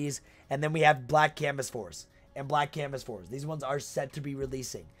going for these. And then we have Black Canvas 4s and Black Canvas 4s. These ones are set to be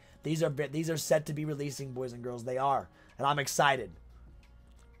releasing. These are set to be releasing, boys and girls. They are. And I'm excited.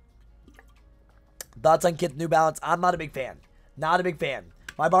 Thoughts on Kith New Balance? I'm not a big fan. Not a big fan.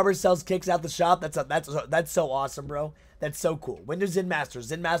 My barber sells kicks out the shop. That's so awesome, bro. That's so cool. When do Zen Masters?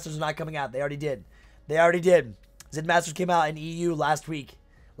 Zen Masters are not coming out. They already did. They already did. Zen Masters came out in EU last week.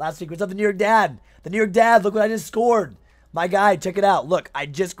 What's up, the New York Dad? The New York Dad, look what I just scored. My guy, check it out. Look, I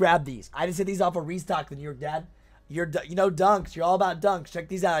just grabbed these. I just hit these off a restock, the New York Dad. You know dunks. You're all about dunks. Check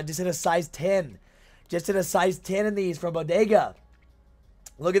these out. I just hit a size 10. Just hit a size 10 in these from Bodega.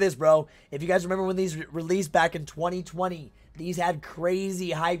 Look at this, bro. If you guys remember when these released back in 2020, these had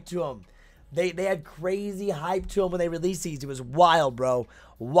crazy hype to them. They had crazy hype to them when they released these. It was wild, bro.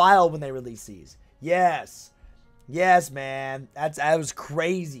 Wild when they released these. Yes. Yes, man. That was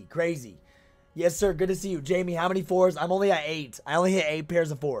crazy. Crazy. Yes, sir. Good to see you. Jamie, how many 4s? I'm only at 8. I only hit 8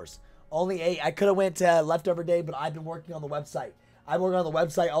 pairs of 4s. Only 8. I could have went to leftover day, but I've been working on the website. I'm working on the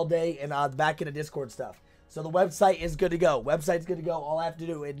website all day and back into Discord stuff. So the website is good to go. Website's good to go. All I have to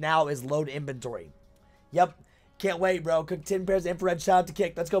do now is load inventory. Yep. Can't wait, bro. Cook 10 pairs of infrared. Shout out to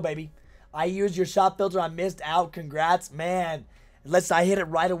Kick. Let's go, baby. I used your shop filter. I missed out. Congrats. Man. I hit it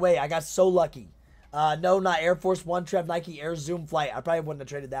right away. I got so lucky. No, not Air Force One, Trev, Nike Air Zoom Flight. I probably wouldn't have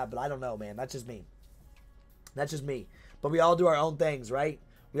traded that, but I don't know, man. That's just me. That's just me. But we all do our own things, right?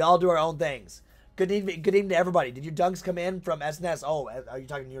 We all do our own things. Good evening to everybody. Did your dunks come in from SNS? Oh, are you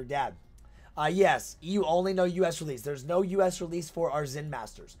talking to your dad? Yes. EU only, no US release. There's no US release for our Zen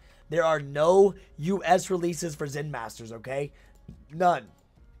Masters. There are no US releases for Zen Masters, okay? None.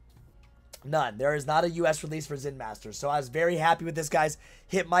 None. There is not a US release for Zen Masters. So I was very happy with this, guys.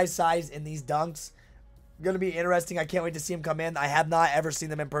 Hit my size in these dunks. Going to be interesting. I can't wait to see them come in. I have not ever seen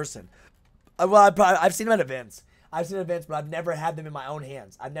them in person. Well, I've seen them at events. I've seen events, but I've never had them in my own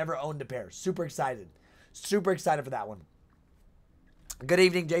hands. I've never owned a pair. Super excited. Super excited for that one. Good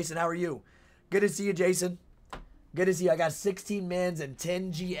evening, Jason. How are you? Good to see you, Jason. Good to see you. I got 16 mins and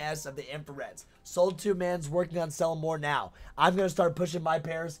 10 GS of the infrareds. Sold 2 mins, working on selling more now. I'm going to start pushing my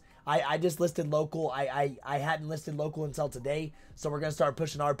pairs. I just listed local. I hadn't listed local until today, so we're going to start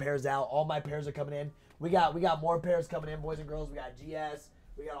pushing our pairs out. All my pairs are coming in. We got more pairs coming in, boys and girls. We got GS.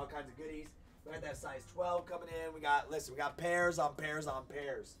 We got all kinds of goodies. We got that size 12 coming in. We got pairs on pairs on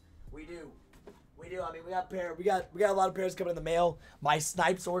pairs. We do. I mean, we got a lot of pairs coming in the mail. My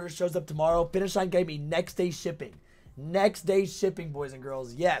Snipes order shows up tomorrow. Finish Line gave me next day shipping. Next day shipping, boys and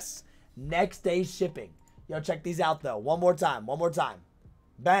girls. Yes, next day shipping. Yo, check these out though. One more time.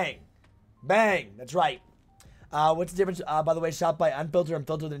 Bang, bang. That's right. What's the difference? By the way, shop by Unfiltered and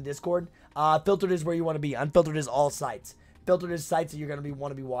Filtered in Discord. Filtered is where you want to be. Unfiltered is all sites. Filtered is sites that you're gonna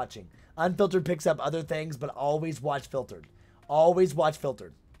want to be watching. Unfiltered picks up other things, but always watch Filtered. Always watch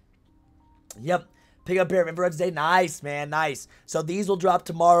Filtered. Yep. Pick up a pair of infrared today. Nice, man. Nice. So these will drop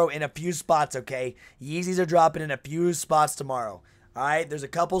tomorrow in a few spots, okay? Yeezys are dropping in a few spots tomorrow. All right, there's a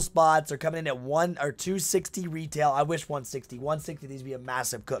couple spots. They're coming in at 1 or 260 retail. I wish 160. 160, these would be a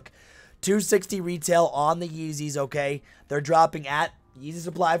massive cook. 260 retail on the Yeezys, okay? They're dropping at Yeezy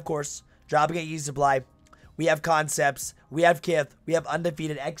Supply, of course. Dropping at Yeezy Supply. We have Concepts. We have Kith. We have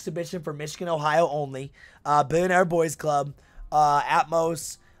Undefeated. Exhibition for Michigan, Ohio only. Billionaire Boys Club.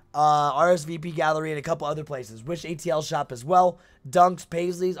 Atmos. RSVP Gallery, and a couple other places. Wish ATL Shop as well. Dunks,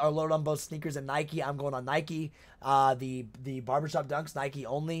 Paisleys are loaded on both sneakers and Nike. I'm going on Nike. The Barbershop Dunks, Nike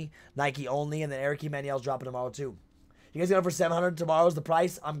only. Nike only. And then Eric Emanuel's dropping tomorrow too. You guys going for 700 tomorrow's the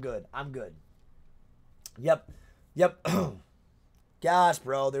price? I'm good. I'm good. Yep. Gosh,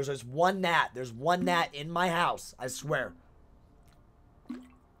 bro. There's just one gnat. There's one gnat in my house. I swear.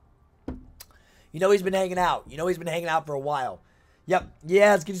 You know he's been hanging out. You know he's been hanging out for a while. Yep.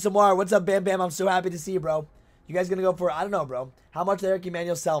 Yeah, let's get you some more. What's up, Bam Bam? I'm so happy to see you, bro. You guys gonna go for, I don't know, bro. How much is Eric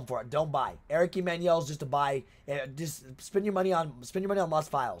Emanuel selling for? Don't buy. Eric Emanuel's just a buy. Just spend your money on Lost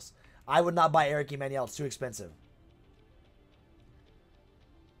Files. I would not buy Eric Emanuel. It's too expensive.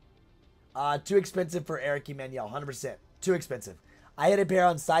 Too expensive for Eric Emanuel. 100%. Too expensive. I had a pair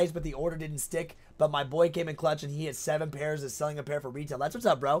on size, but the order didn't stick. But my boy came in clutch, and he had 7 pairs. Is selling a pair for retail. That's what's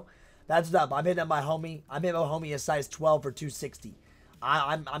up, bro. That's what's up. I'm hitting up my homie. I'm hitting my homie a size 12 for 260.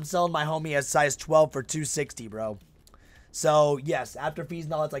 I'm selling my homie a size 12 for 260, bro. So yes, after fees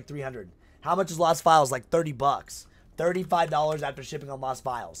and all, it's like 300. How much is Lost Files? Like 30 bucks. $35 after shipping on Lost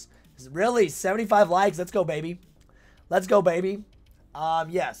Files. Really? 75 likes. Let's go, baby. Let's go, baby.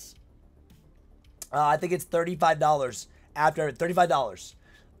 Yes. I think it's $35 after $35.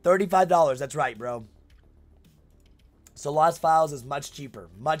 $35. That's right, bro. So Lost Files is much cheaper.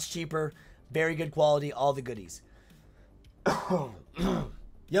 Much cheaper. Very good quality. All the goodies.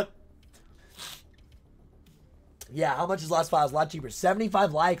 Yep. Yeah, how much is Lost Files? A lot cheaper.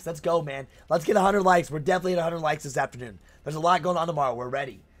 75 likes. Let's go, man. Let's get 100 likes. We're definitely at 100 likes this afternoon. There's a lot going on tomorrow. We're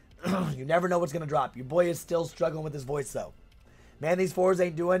ready. You never know what's going to drop. Your boy is still struggling with his voice, though. Man, these fours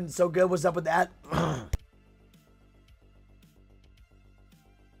ain't doing so good. What's up with that?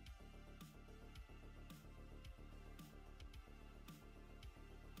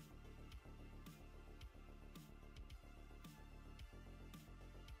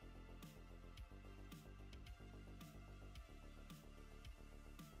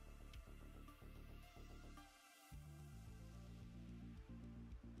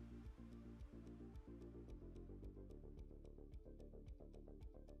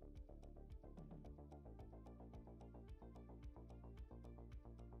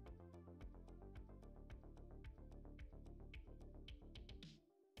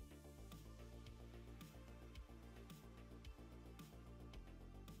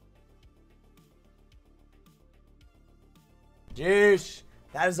 Jeez,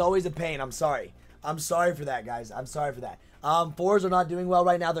 that is always a pain. I'm sorry. I'm sorry for that, guys. I'm sorry for that. Fours are not doing well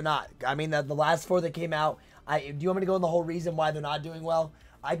right now. They're not. I mean, the last 4 that came out, do you want me to go in the whole reason why they're not doing well?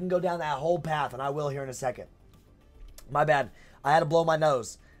 I can go down that whole path, and I will here in a second. My bad. I had to blow my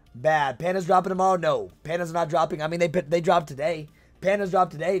nose. Bad. Panda's dropping tomorrow? No. Panda's are not dropping. I mean, they dropped today. Panda's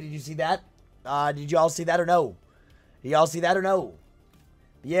dropped today. Did you see that? Did you all see that or no? Did y'all see that or no?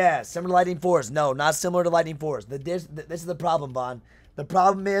 Yeah, similar to Lightning 4s. No, not similar to Lightning 4s. This is the problem, Vaughn. The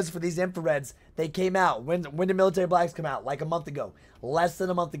problem is for these infrareds, they came out. When did Military Blacks come out? Like a month ago. Less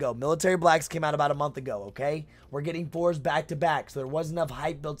than a month ago. Military Blacks came out about a month ago, okay? We're getting 4s back to back, so there wasn't enough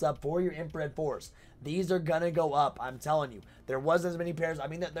hype built up for your infrared 4s. These are going to go up, I'm telling you. There wasn't as many pairs. I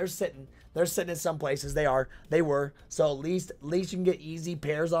mean, they're sitting. They're sitting in some places. They were. So at least you can get easy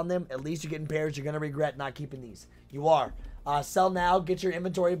pairs on them. At least you're getting pairs you're going to regret not keeping these. You are. Sell now, get your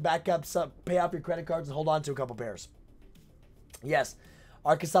inventory back up, pay off your credit cards, and hold on to a couple pairs. Yes.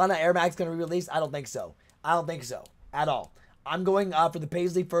 Are Kasana Air Max going to be released? I don't think so. I don't think so at all. I'm going for the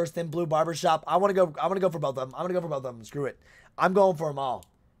Paisley first, then Blue Barbershop. I want to go for both of them. I'm going to go for both of them. Screw it. I'm going for them all.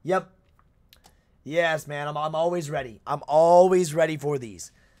 Yep. Yes, man. I'm always ready. I'm always ready for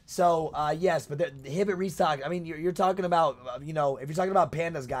these. So, yes, but the Hibbit restock. I mean, you're talking about, if you're talking about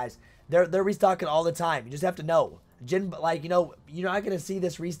Pandas, guys, they're restocking all the time. You just have to know. You're not going to see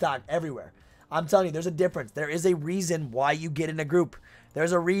this restock everywhere. I'm telling you, there's a difference. There is a reason why you get in a group.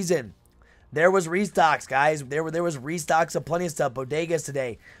 There's a reason. There was restocks, guys. There was restocks of plenty of stuff. Bodegas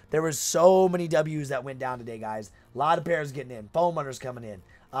today. There was so many W's that went down today, guys. A lot of pairs getting in. Foam runners coming in.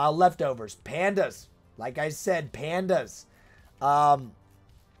 Leftovers. Pandas. Like I said, pandas.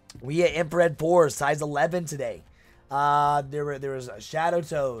 We had infrared 4s, size 11 today. There was shadow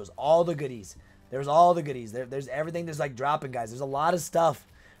toes. All the goodies. There's all the goodies. There's everything that's like dropping, guys. There's a lot of stuff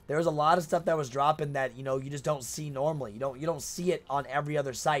There was a lot of stuff that was dropping that, you know, you just don't see normally. You don't see it on every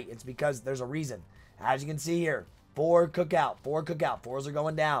other site. It's because there's a reason. As you can see here, 4 cookout. 4s are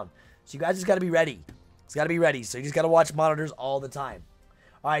going down. So you guys just got to be ready. It's got to be ready. So you just got to watch monitors all the time.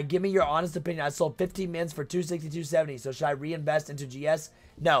 All right, give me your honest opinion. I sold 15 mints for 262.70. So should I reinvest into GS?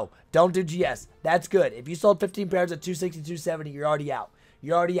 No, don't do GS. That's good. If you sold 15 pairs at 262.70, you're already out.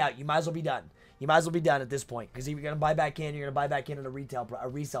 You're already out. You might as well be done. You might as well be done at this point, because if you're gonna buy back in, you're gonna buy back in at a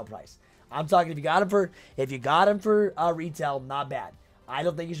resale price. I'm talking if you got them for retail, not bad. I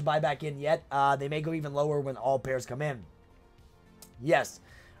don't think you should buy back in yet. They may go even lower when all pairs come in. Yes,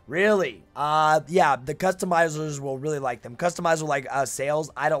 really. Yeah, the customizers will really like them. Customizers like sales.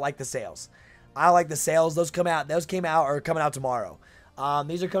 I don't like the sales. I like the sales. Those came out or are coming out tomorrow.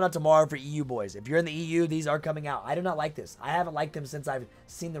 These are coming out tomorrow for EU boys. If you're in the EU, these are coming out. I do not like this. I haven't liked them since I've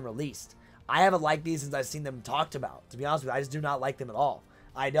seen them released. I haven't liked these since I've seen them talked about. To be honest with you, I just do not like them at all.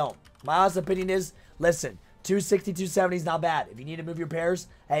 I don't. My honest opinion is, listen, 260-270 is not bad. If you need to move your pairs,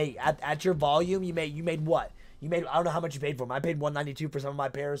 hey, at your volume, you made what? You made, I don't know how much you paid for them. I paid $192 for some of my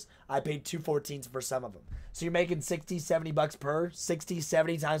pairs. I paid $214 for some of them. So you're making 60, 70 bucks per. 60,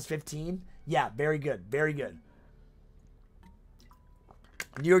 70 times 15. Yeah, very good. Very good.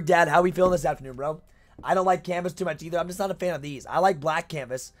 New York Dad, how we feeling this afternoon, bro? I don't like canvas too much either. I'm just not a fan of these. I like black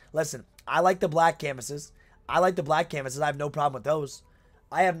canvas. Listen, I like the black canvases. I have no problem with those.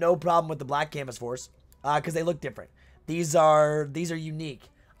 I have no problem with the black canvas fours because they look different. These are unique.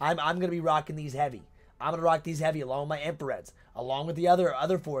 I'm gonna be rocking these heavy. I'm gonna rock these heavy along with my infrareds, along with the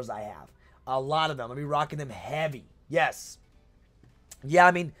other fours I have. A lot of them. I'm gonna be rocking them heavy. Yes. Yeah,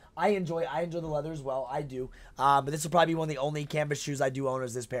 I mean, I enjoy the leather as well. I do. But this will probably be one of the only canvas shoes I do own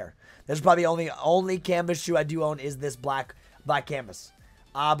is this pair. This is probably only canvas shoe I do own is this black canvas.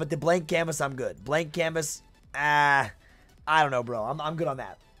 But the blank canvas, I'm good. Blank canvas, I don't know, bro. I'm good on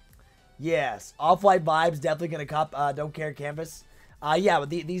that. Yes, Off-White Vibes, definitely gonna cop. Don't care canvas. Yeah,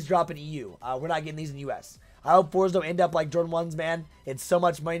 but these drop in EU. We're not getting these in US. I hope 4s don't end up like Jordan 1s, man. It's so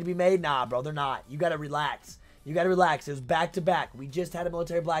much money to be made. Nah, bro, they're not. You gotta relax. You gotta relax. It was back to back. We just had a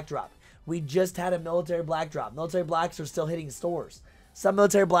military black drop. Military blacks are still hitting stores. Some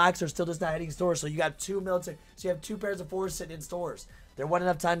military blacks are still just not hitting stores. So you got two you have 2 pairs of 4s sitting in stores. There wasn't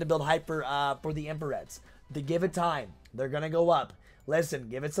enough time to build hype for the infrareds. To give it time. They're gonna go up. Listen,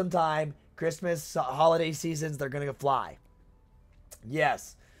 give it some time. Christmas, holiday seasons, they're gonna fly.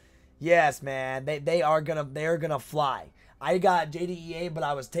 Yes. Yes, man. They're gonna fly. I got JDEA, but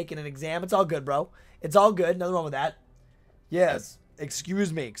I was taking an exam. It's all good, bro. It's all good. Nothing wrong with that. Yes.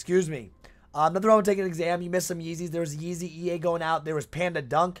 Excuse me. Nothing wrong with taking an exam. You missed some Yeezys. There was Yeezy EA going out. There was Panda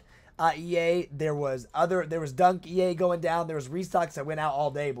Dunk EA. There was Dunk EA going down. There was restocks that went out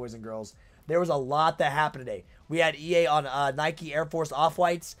all day, boys and girls. There was a lot that happened today. We had EA on Nike Air Force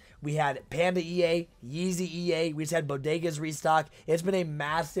Off-Whites. We had Panda EA, Yeezy EA. We just had Bodega's restock. It's been a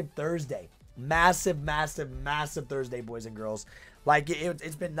massive Thursday. Massive Thursday, boys and girls. Like,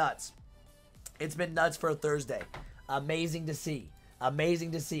 it's been nuts. It's been nuts for a Thursday. Amazing to see.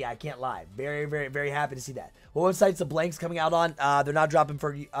 I can't lie. Very happy to see that. What website's the blanks coming out on? They're not dropping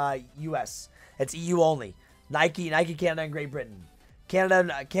for US. It's EU only. Nike, Canada, and Great Britain.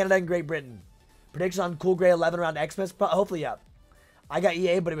 Canada and Great Britain. Prediction on Cool Gray 11 around Xmas? Hopefully, yeah. I got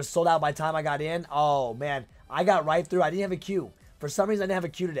EA, but it was sold out by the time I got in. Oh, man. I got right through. I didn't have a queue. For some reason, I didn't have a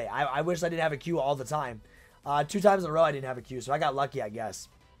queue today. I wish I didn't have a queue all the time. 2 times in a row, I didn't have a queue, so I got lucky, I guess.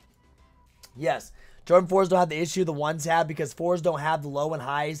 Yes. Jordan 4s don't have the issue the 1s have because 4s don't have the low and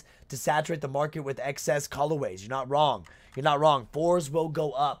highs to saturate the market with excess colorways. You're not wrong. 4s will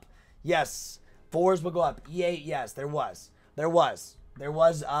go up. Yes. 4s will go up. EA, yes, there was. There was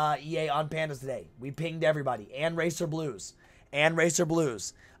EA on Pandas today. We pinged everybody. And Racer Blues.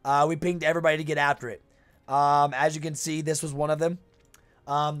 We pinged everybody to get after it. As you can see, this was one of them.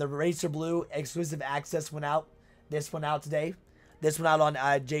 The Racer Blue exclusive access went out. This went out today. This went out on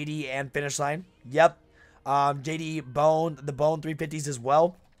JD and Finish Line. Yep. JD the Bone 350s as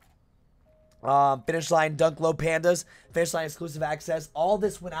well. Finish Line Dunk Low Pandas. Finish Line exclusive access. All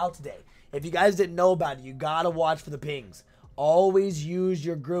this went out today. If you guys didn't know about it, you gotta watch for the pings. Always use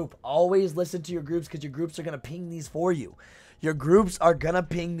your group. Always listen to your groups because your groups are gonna ping these for you. Your groups are gonna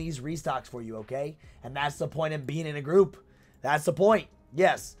ping these restocks for you, okay? And that's the point of being in a group. That's the point.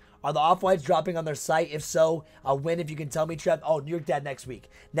 Yes. Are the Off-Whites dropping on their site? If so, I'll win if you can tell me, Trev. Oh, New York Dad next week.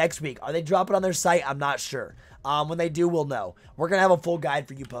 Are they dropping on their site? I'm not sure. When they do, we'll know. We're going to have a full guide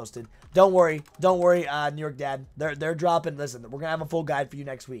for you posted. Don't worry, New York Dad. They're dropping. Listen, we're going to have a full guide for you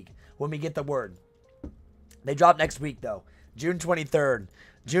next week when we get the word. They drop next week, though. June 23rd.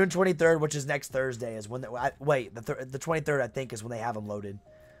 June 23rd, which is next Thursday, is when... the 23rd, I think, is when they have them loaded.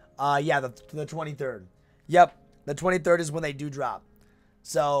 Yeah, the 23rd. Yep, the 23rd is when they do drop.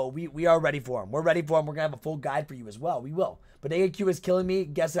 So we are ready for them. We're ready for them. We're going to have a full guide for you as well. We will. Bodega Q is killing me.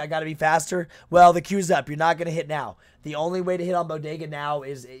 Guess I got to be faster. Well, the queue's up. You're not going to hit now. The only way to hit on Bodega now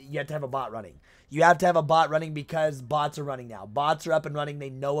is you have to have a bot running. You have to have a bot running because bots are running now. Bots are up and running.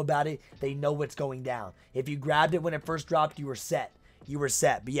 They know about it. They know what's going down. If you grabbed it when it first dropped, you were set. You were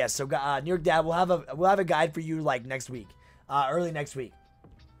set. But yes, so New York Dad, we'll have a guide for you like next week, early next week.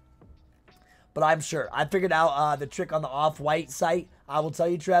 But I'm sure I figured out the trick on the Off-White site. I will tell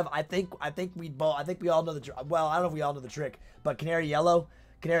you, Trev. I think we all know the. Well, I don't know if we all know the trick, but Canary Yellow.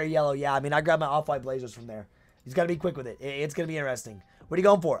 Yeah. I mean, I grabbed my Off-White Blazers from there. He's got to be quick with it. It's gonna be interesting. What are you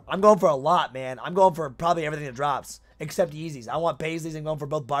going for? I'm going for a lot, man. I'm going for probably everything that drops except Yeezys. I want Paisleys. I'm going for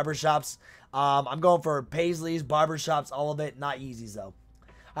both Barbershops. I'm going for Paisleys, Barbershops, all of it. Not Yeezys though.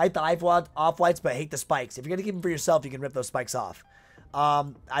 I hate the Off-Whites, but I hate the spikes. If you're gonna keep them for yourself, you can rip those spikes off.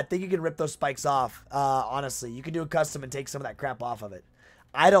 I think you can rip those spikes off, honestly. You can do a custom and take some of that crap off of it.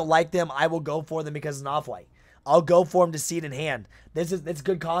 I don't like them. I will go for them because it's an Off-White. I'll go for them to see it in hand. It's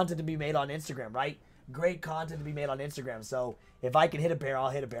good content to be made on Instagram, right? Great content to be made on Instagram. So if I can hit a pair, I'll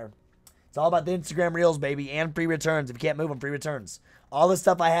hit a pair. It's all about the Instagram Reels, baby, and free returns. If you can't move them, free returns. All the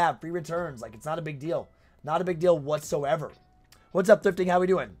stuff I have, free returns. Like, it's not a big deal. Not a big deal whatsoever. What's up, Thrifting? How we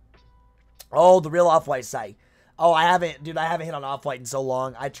doing? Oh, the real Off-White site. Oh, I haven't hit on Off-White in so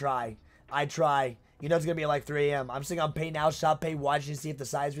long. I try. You know it's going to be like 3 a.m. I'm sitting on Pay Now, Shop Pay, watching to see if the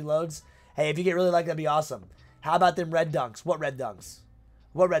size reloads. Hey, if you get really lucky, that'd be awesome. How about them red dunks? What red dunks?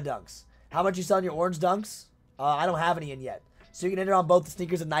 How much you selling your orange dunks? I don't have any in yet. So you can enter on both the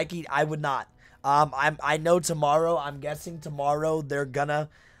sneakers and Nike. I would not. I know tomorrow, I'm guessing tomorrow they're gonna,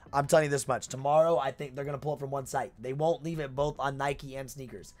 I'm telling you this much. Tomorrow, I think they're going to pull it from one site. They won't leave it both on Nike and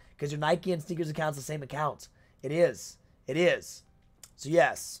sneakers. Because your Nike and sneakers account's the same account. It is. So,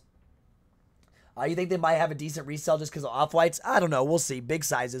 yes. You think they might have a decent resale just because of Off-Whites? I don't know. We'll see. Big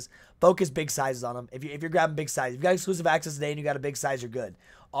sizes. Focus big sizes on them. If you're grabbing big sizes. If you got exclusive access today and you got a big size, you're good.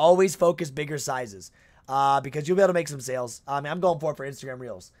 Always focus bigger sizes because you'll be able to make some sales. I mean, I'm going for it for Instagram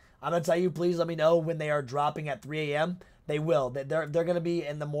Reels. I'm going to tell you, please let me know when they are dropping at 3 a.m. They will. They're going to be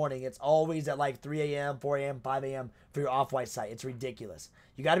in the morning. It's always at like 3 a.m., 4 a.m., 5 a.m. for your Off-White site. It's ridiculous.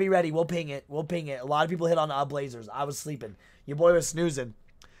 You got to be ready. We'll ping it. A lot of people hit on Blazers. I was sleeping. Your boy was snoozing.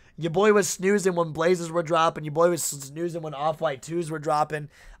 When Blazers were dropping. Your boy was snoozing when Off-White 2s were dropping.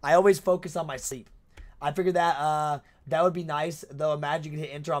 I always focus on my sleep. I figured that that would be nice. Though imagine you could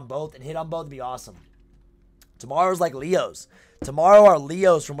hit enter on both and hit on both would be awesome. Tomorrow's like Leo's. Tomorrow are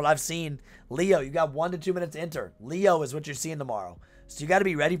Leo's from what I've seen. Leo, you got 1 to 2 minutes to enter. Leo is what you're seeing tomorrow. So you got to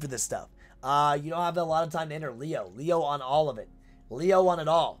be ready for this stuff. You don't have a lot of time to enter. Leo on all of it. Leo on it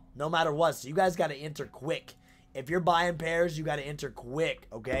all. No matter what. So you guys got to enter quick. If you're buying pairs, you got to enter quick,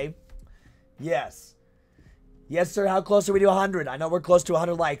 okay? Yes. Yes, sir. How close are we to 100? I know we're close to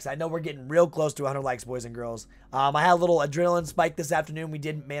 100 likes. I know we're getting real close to 100 likes, boys and girls. I had a little adrenaline spike this afternoon. We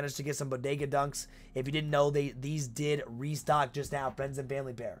did manage to get some Bodega Dunks. If you didn't know, these did restock just now, friends and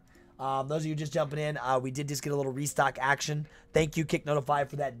family pair. Those of you just jumping in, we did just get a little restock action. Thank you, Kick Notify,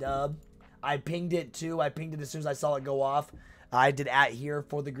 for that dub. I pinged it, too. I pinged it as soon as I saw it go off. I did at here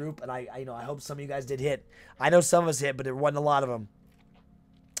for the group, and I hope some of you guys did hit. I know some of us hit, but there wasn't a lot of them.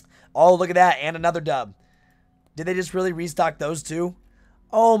 Oh, look at that, and another dub. Did they just really restock those two?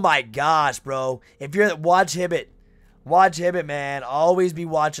 Oh my gosh, bro. If you're watch Hibbit, man. Always be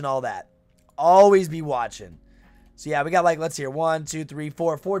watching all that. Always be watching. So yeah, we got like, let's hear 1, 2, 3,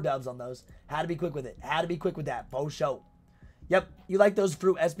 4 dubs on those. Had to be quick with it. Had to be quick with that. Faux show. Yep, you like those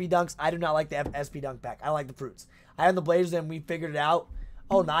fruit SB dunks? I do not like the SB dunk pack. I like the fruits. I had the Blazers and we figured it out.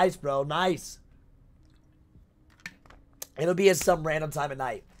 Oh, nice, bro. Nice. It'll be at some random time at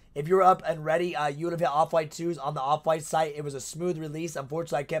night. If you were up and ready, you would have hit Off-White 2s on the Off-White site. It was a smooth release.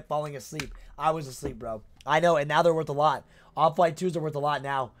 Unfortunately, I kept falling asleep. I was asleep, bro. I know, and now they're worth a lot. Off-White 2s are worth a lot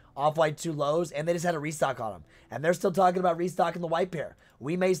now. Off-White 2 lows, and they just had a restock on them. And they're still talking about restocking the white pair.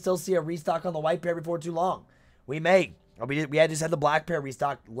 We may still see a restock on the white pair before too long. We may. We had just had the black pair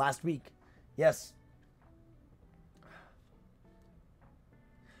restocked last week. Yes.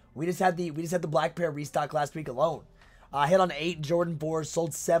 We just had the black pair restock last week alone. Hit on 8 Jordan 4s,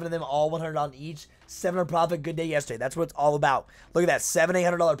 sold 7 of them, all 100 on each. 700 profit, good day yesterday. That's what it's all about. Look at that,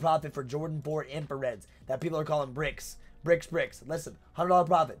 $700-800 profit for Jordan 4 infrareds that people are calling bricks. Bricks. Listen, $100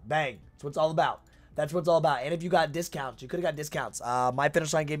 profit, bang. That's what it's all about. That's what it's all about. And if you got discounts, you could have got discounts. My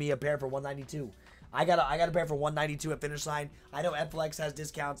Finish Line gave me a pair for $192. I got a pair for $192 at Finish Line. I know FLX has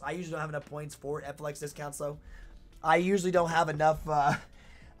discounts. I usually don't have enough points for FLX discounts though. I usually don't have enough.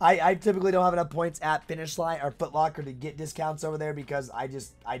 I typically don't have enough points at Finish Line or Foot Locker to get discounts over there because I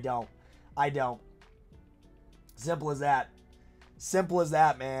don't. Simple as that. Simple as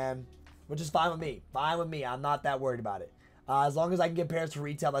that, man. Which is fine with me. Fine with me. I'm not that worried about it. As long as I can get pairs for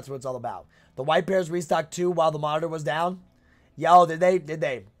retail, that's what it's all about. The white pairs restocked too while the monitor was down. Yo, did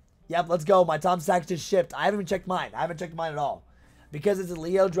they? Yep, let's go. My Tom Sachs just shipped. I haven't even checked mine. I haven't checked mine at all. Because it's a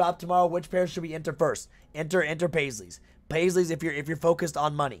Leo drop tomorrow, which pair should we enter first? Enter Paisleys. Paisleys if you're focused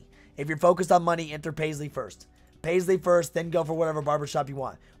on money. If you're focused on money, enter Paisley first. Paisley first, then go for whatever barbershop you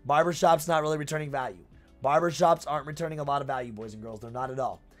want. Barbershop's not really returning value. Barbershops aren't returning a lot of value, boys and girls. They're not at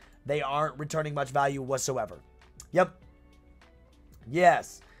all. They aren't returning much value whatsoever. Yep.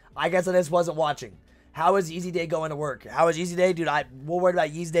 Yes. I guess I just wasn't watching. How is Yeezy Day going to work? How is Yeezy Day? Dude, we'll worry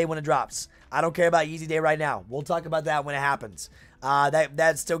about Yeezy Day when it drops. I don't care about Yeezy Day right now. We'll talk about that when it happens.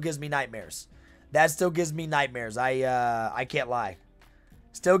 That still gives me nightmares. That still gives me nightmares. I can't lie.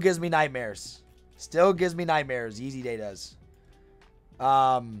 Still gives me nightmares. Still gives me nightmares. Yeezy Day does.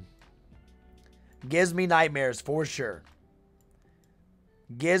 Gives me nightmares for sure.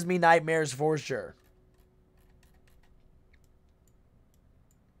 Gives me nightmares for sure.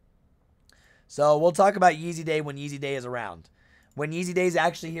 So we'll talk about Yeezy Day when Yeezy Day is around. When Yeezy Day is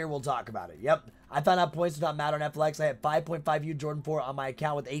actually here, we'll talk about it. Yep. I found out points do not matter on FLX. I had 5.5U Jordan 4 on my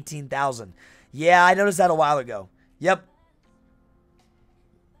account with 18,000. Yeah, I noticed that a while ago. Yep.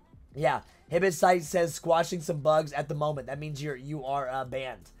 Yeah. Hibbit site says squashing some bugs at the moment. That means you are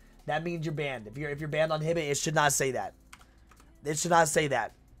banned. That means you're banned. If you're banned on Hibbit, it should not say that. It should not say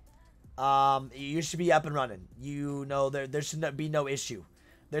that. You should be up and running. You know there should be no issue.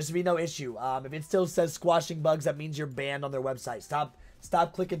 There should be no issue. If it still says squashing bugs, that means you're banned on their website.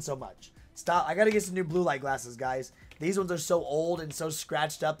 Stop clicking so much. Stop. I gotta get some new blue light glasses, guys. These ones are so old and so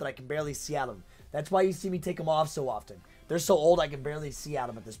scratched up that I can barely see out of them. That's why you see me take them off so often. They're so old I can barely see out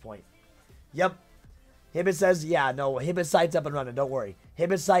of them at this point. Yep. Hibbit says, yeah, no, Hibbit site's up and running. Don't worry.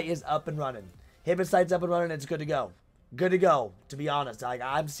 Hibbit site is up and running. Hibbit site's up and running. It's good to go. Good to go, to be honest. Like,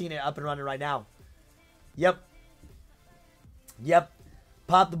 I'm seeing it up and running right now. Yep. Yep.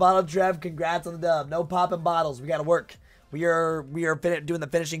 Pop the bottle, Trev. Congrats on the dub. No popping bottles. We got to work. We are doing the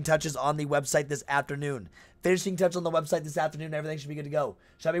finishing touches on the website this afternoon. Finishing touch on the website this afternoon. Everything should be good to go.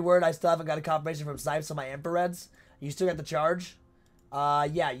 Should I be worried? I still haven't got a confirmation from Snipes on my infrareds. You still got the charge?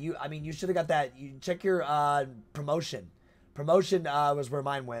 Yeah. You should have got that. You check your promotion. Promotion was where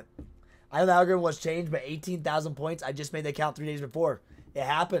mine went. I know the algorithm was changed, but 18,000 points. I just made the account 3 days before. It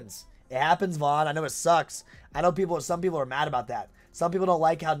happens. It happens, Vaughn. I know it sucks. I know some people are mad about that. Some people don't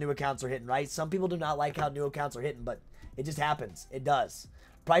like how new accounts are hitting, right? Some people do not like how new accounts are hitting, but it just happens. It does.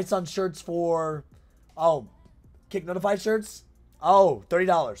 Price on shirts for, Kick Notify shirts? Oh,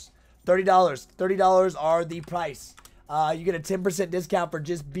 $30. $30. $30 are the price. You get a 10% discount for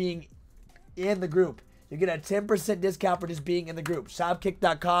just being in the group. You get a 10% discount for just being in the group.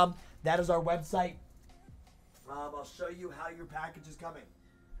 Shopkick.com. That is our website. I'll show you how your package is coming.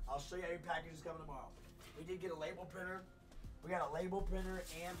 I'll show you how your package is coming tomorrow. We did get a label printer. We got a label printer,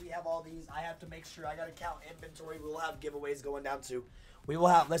 and we have all these. I have to make sure. I got to count inventory. We will have giveaways going down, too. We'll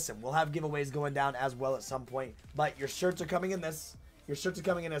have giveaways going down as well at some point. But your shirts are coming in this. Your shirts are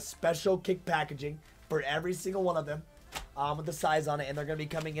coming in a special Kick packaging for every single one of them with the size on it. And they're going to be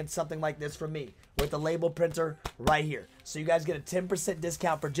coming in something like this from me with the label printer right here. So you guys get a 10%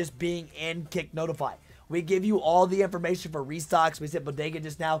 discount for just being in Kick Notify. We give you all the information for restocks. We said Bodega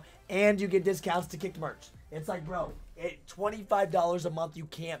just now. And you get discounts to Kick merch. It's like, bro, $25 a month. You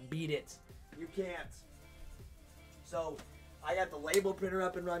can't beat it. You can't. So I got the label printer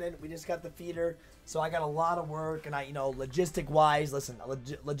up and running. We just got the feeder. So I got a lot of work. And logistic-wise,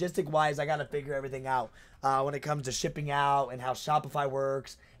 logistic-wise, I got to figure everything out when it comes to shipping out and how Shopify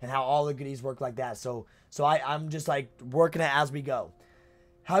works and how all the goodies work like that. So I'm just like working it as we go.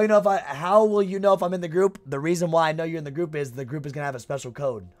 How will you know if I'm in the group? The reason why I know you're in the group is the group is going to have a special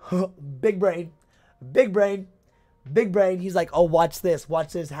code. Big brain. Big brain. Big brain. He's like, oh, watch this.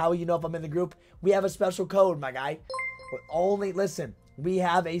 Watch this. How will you know if I'm in the group? We have a special code, my guy. Listen, we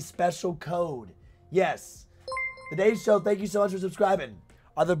have a special code. Yes. Today's show, thank you so much for subscribing.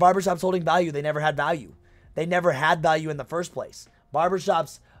 Are the barbershops holding value? They never had value. They never had value in the first place.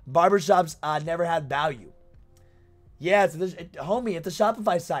 Barbershops never had value. Yeah, homie, it's a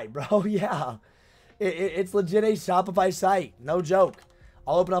Shopify site, bro. Yeah. It's legit a Shopify site. No joke.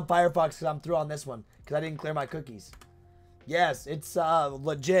 I'll open up Firefox because I'm through on this one because I didn't clear my cookies. Yes, it's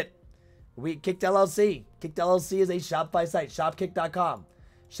legit. We Kicked LLC. Kicked LLC is a Shopify site. Shopkick.com.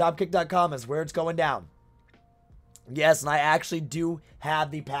 Shopkick.com is where it's going down. Yes, and I actually do have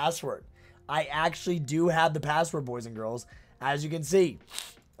the password. I actually do have the password, boys and girls. As you can see.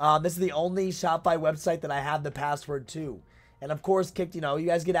 This is the only Shopify website that I have the password to. And of course, Kicked, you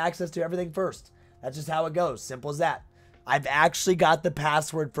guys get access to everything first. That's just how it goes. Simple as that. I've actually got the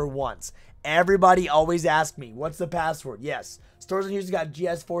password for once. Everybody always asks me, what's the password? Yes. Stores and Houston got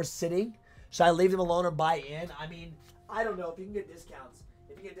GS4 sitting. Should I leave them alone or buy in? I mean, I don't know if you can get discounts.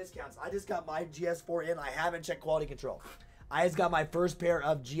 If you get discounts, I just got my GS4 in. I haven't checked quality control. I just got my first pair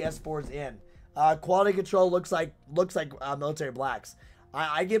of GS4s in. Quality control looks like military blacks.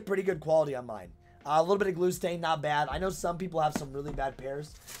 I get pretty good quality on mine. A little bit of glue stain, not bad. I know some people have some really bad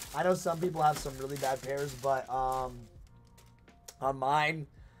pairs. But on mine,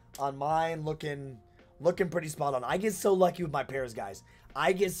 looking pretty spot on. I get so lucky with my pairs, guys.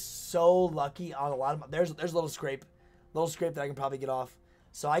 I get so lucky on a lot of my, there's a little scrape that I can probably get off.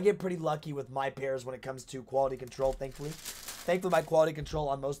 So I get pretty lucky with my pairs when it comes to quality control, thankfully. Thankfully, my quality control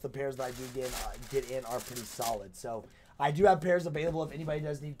on most of the pairs that I do get in are pretty solid. So I do have pairs available if anybody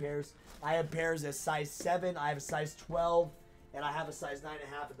does need pairs. I have pairs as size 7, I have a size 12, and I have a size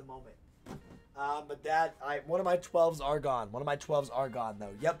 9.5 at the moment. But one of my 12s are gone. One of my 12s are gone,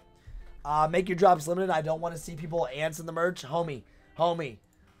 though. Yep. Make your drops limited. I don't want to see people ants in the merch. Homie,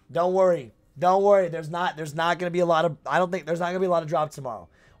 don't worry. There's not going to be a lot of, I don't think there's not going to be a lot of drops tomorrow.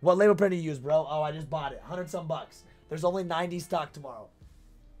 What label print do you use, bro? Oh, I just bought it. 100 some bucks. There's only 90 stock tomorrow.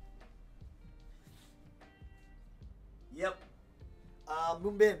 Yep.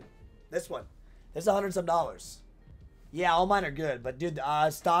 Moombin. This one. This is 100 some dollars. Yeah, all mine are good. But dude,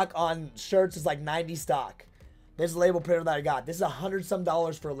 stock on shirts is like 90 stock. This is a label printer that I got. This is 100 some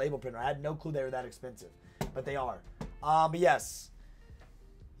dollars for a label printer. I had no clue they were that expensive. But they are. But yes.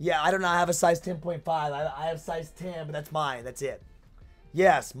 Yeah, I don't know. I have a size 10.5. I have size 10, but that's mine. That's it.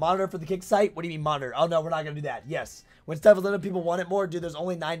 Yes, monitor for the Kick site. What do you mean monitor? Oh, no, we're not going to do that. Yes. When stuff is limited, people want it more. Dude, there's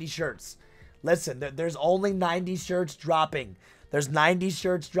only 90 shirts. Listen, there's only 90 shirts dropping. There's 90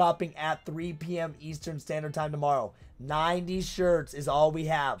 shirts dropping at 3 p.m. Eastern Standard Time tomorrow. 90 shirts is all we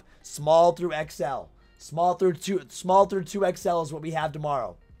have. Small through XL. Small through 2XL is what we have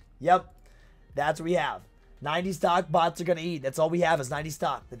tomorrow. Yep. That's what we have. 90 stock bots are going to eat. That's all we have is 90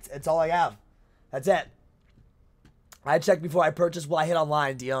 stock. That's all I have. That's it. I checked before I purchased. Well, I hit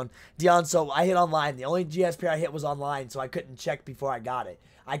online, Dion, so I hit online. The only GS pair I hit was online, so I couldn't check before I got it.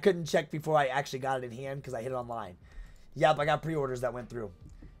 I couldn't check before I actually got it in hand because I hit it online. Yep, I got pre-orders that went through.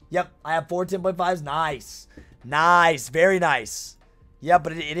 Yep, I have 4 10.5s. Nice. Nice. Very nice. Yep,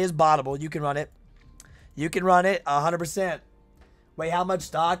 but it is bottable. You can run it. You can run it 100%. Wait, how much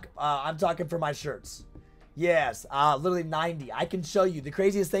stock? I'm talking for my shirts. Yes, literally 90. I can show you. The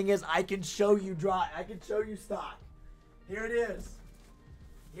craziest thing is I can show you stock. Here it is.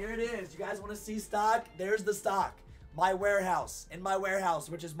 Here it is. You guys want to see stock? There's the stock. My warehouse. In my warehouse,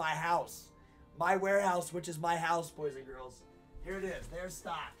 which is my house. My warehouse, which is my house, boys and girls. Here it is. There's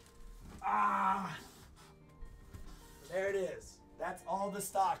stock. There it is. That's all the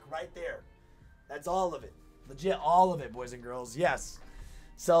stock right there. That's all of it. Legit all of it, boys and girls. Yes.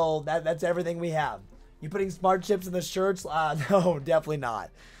 So that's everything we have. You putting smart chips in the shirts? No, definitely not.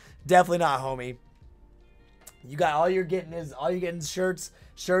 Definitely not, homie. You got all you're getting is shirts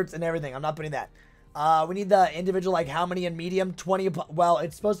and everything. I'm not putting that. We need the individual, like how many in medium? 20. Well,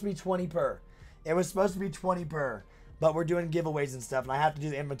 it's supposed to be 20 per. It was supposed to be 20 per, but we're doing giveaways and stuff, and I have to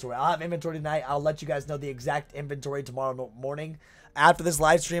do the inventory. I'll have inventory tonight. I'll let you guys know the exact inventory tomorrow morning. After this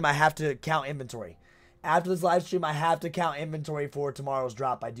live stream, I have to count inventory. After this live stream, I have to count inventory for tomorrow's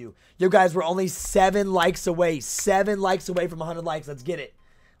drop. I do. You guys, we're only 7 likes away. 7 likes away from 100 likes. Let's get it.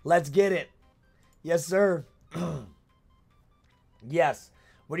 Let's get it. Yes, sir. Yes.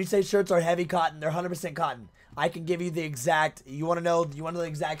 When you say shirts are heavy cotton, they're 100% cotton. I can give you the exact. You want to know the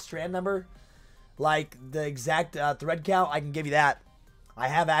exact strand number? Like the exact thread count? I can give you that. I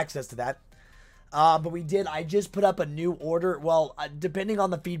have access to that. But I just put up a new order. Well, depending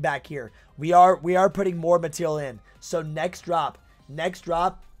on the feedback here, we are putting more material in. So next drop,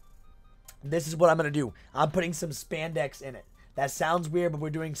 this is what I'm going to do. I'm putting some spandex in it. That sounds weird, but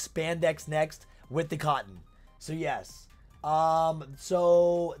we're doing spandex next with the cotton. So yes.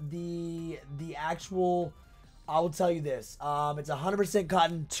 So the actual, I will tell you this. It's 100%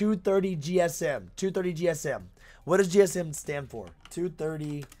 cotton, 230 GSM. 230 GSM. What does GSM stand for?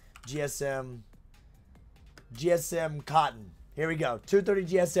 230 GSM. GSM cotton. Here we go.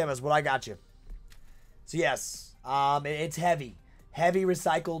 230 GSM is what I got you. So yes, it's heavy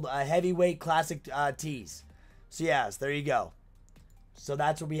recycled, heavyweight classic tees. So yes, there you go. So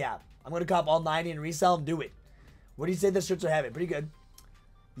that's what we have. I'm gonna cop all 90 and resell them. Do it. What do you say the shirts are heavy? Pretty good.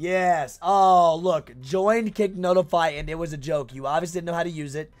 Yes. Oh, look. Joined, kick, notify, and it was a joke. You obviously didn't know how to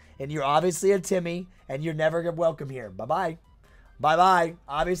use it, and you're obviously a Timmy, and you're never welcome here. Bye-bye. Bye-bye.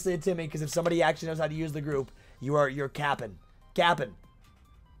 Obviously a Timmy, because if somebody actually knows how to use the group, you're capping. Capping.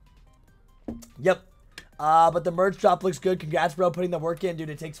 Yep. But the merch drop looks good. Congrats, bro, putting the work in. Dude,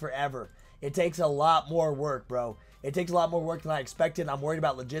 it takes forever. It takes a lot more work, bro. It takes a lot more work than I expected. I'm worried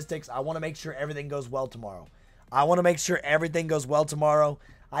about logistics. I want to make sure everything goes well tomorrow. I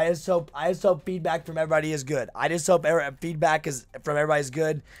just hope feedback from everybody is good. I just hope feedback from everybody is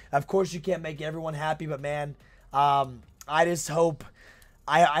good. Of course, you can't make everyone happy, but man, I just hope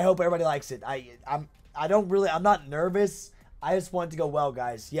I hope everybody likes it. I'm not nervous. I just want it to go well,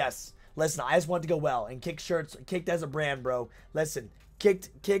 guys. Yes. Listen, I just want it to go well. And Kicked as a brand, bro. Listen,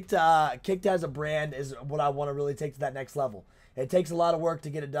 Kicked as a brand is what I want to really take to that next level. It takes a lot of work to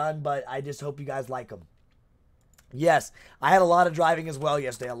get it done, but I just hope you guys like them. Yes, I had a lot of driving as well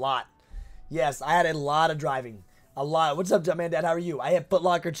yesterday. A lot. Yes, I had a lot of driving. A lot. What's up, man, Dad? How are you? I have Foot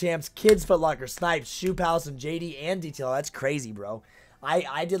Locker champs, Kids Foot Locker, Snipes, Shoe Palace, and JD and Detail. That's crazy, bro.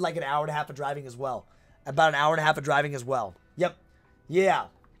 I did like an hour and a half of driving as well. About an hour and a half of driving as well. Yep. Yeah.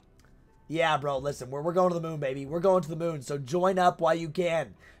 Yeah, bro. Listen, we're going to the moon, baby. We're going to the moon. So join up while you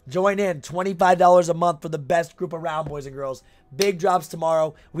can. Join in. $25 a month for the best group around, boys and girls. Big drops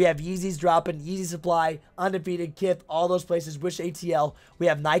tomorrow. We have Yeezys dropping, Yeezy Supply, Undefeated, Kith, all those places. Wish ATL. We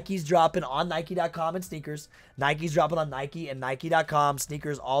have Nikes dropping on Nike.com and sneakers. Nike's dropping on Nike and Nike.com.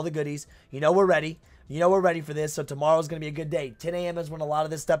 Sneakers, all the goodies. You know we're ready. You know we're ready for this, so tomorrow's going to be a good day. 10 a.m. is when a lot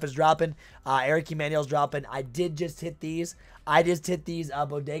of this stuff is dropping. Eric Emanuel's dropping. I did just hit these.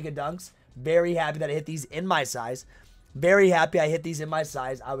 Bodega Dunks. Very happy that I hit these in my size. Very happy I hit these in my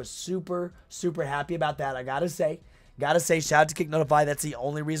size. I was super, super happy about that. I gotta say, shout out to Kick Notify. That's the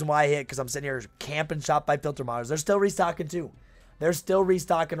only reason why I hit, because I'm sitting here camping Shop by Filter Models. They're still restocking too. They're still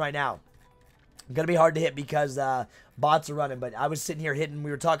restocking right now. Gonna be hard to hit because bots are running, but I was sitting here hitting.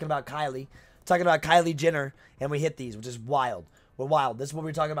 We were talking about Kylie Jenner, and we hit these, which is wild. We're wild. This is what we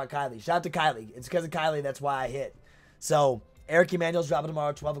were talking about, Kylie. Shout out to Kylie. It's because of Kylie. That's why I hit. So Eric Emanuel's dropping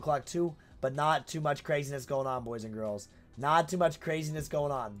tomorrow, 12 o'clock too. But not too much craziness going on, boys and girls. Not too much craziness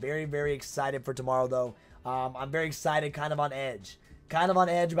going on. Very, very excited for tomorrow, though. I'm very excited, kind of on edge. Kind of on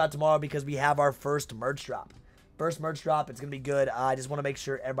edge about tomorrow because we have our first merch drop. First merch drop. It's going to be good. I just want to make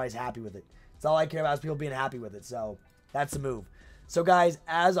sure everybody's happy with it. That's all I care about is people being happy with it. So that's the move. So, guys,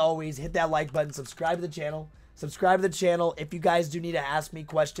 as always, hit that like button. Subscribe to the channel. Subscribe to the channel. If you guys do need to ask me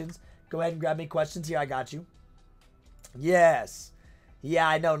questions, go ahead and grab me questions. Here, I got you. Yes. Yeah,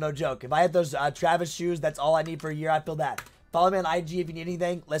 I know, no joke. If I had those Travis shoes, that's all I need for a year. I feel that. Follow me on IG if you need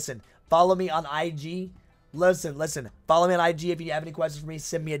anything. Listen, follow me on IG. Listen. Follow me on IG if you have any questions for me.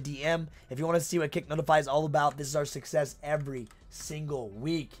 Send me a DM. If you want to see what Kick Notify is all about, this is our success every single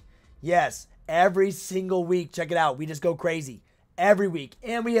week. Yes, every single week. Check it out. We just go crazy. Every week.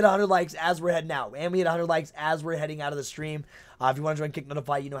 And we hit 100 likes as we're heading out. And we hit 100 likes as we're heading out of the stream. If you want to join Kick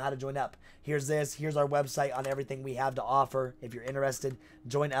Notify, you know how to join up. Here's this. Here's our website on everything we have to offer. If you're interested,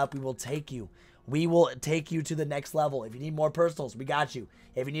 join up. We will take you. We will take you to the next level. If you need more personals, we got you.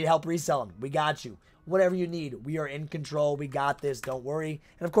 If you need help reselling, we got you. Whatever you need, we are in control. We got this. Don't worry.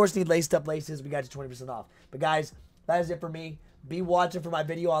 And of course, need laced up laces. We got you 20% off. But guys, that is it for me. Be watching for my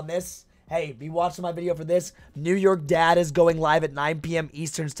video on this. Hey, be watching my video for this. New York Dad is going live at 9 p.m.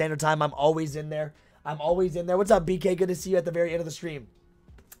 Eastern Standard Time. I'm always in there. What's up, BK? Good to see you at the very end of the stream.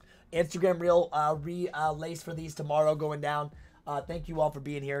 Instagram reel lace for these tomorrow going down. Thank you all for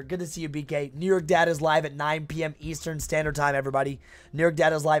being here. Good to see you, BK. New York Dad is live at 9 p.m. Eastern Standard Time, everybody. New York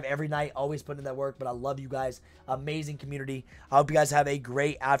Dad is live every night. Always putting in that work, but I love you guys. Amazing community. I hope you guys have a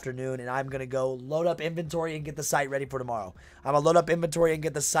great afternoon, and I'm going to go load up inventory and get the site ready for tomorrow. I'm going to load up inventory and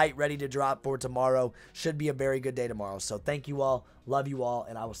get the site ready to drop for tomorrow. Should be a very good day tomorrow. So thank you all. Love you all,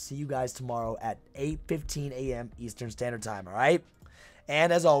 and I will see you guys tomorrow at 8:15 a.m. Eastern Standard Time, all right?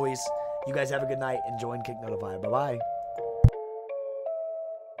 And as always, you guys have a good night and join Kick Notify. Bye-bye.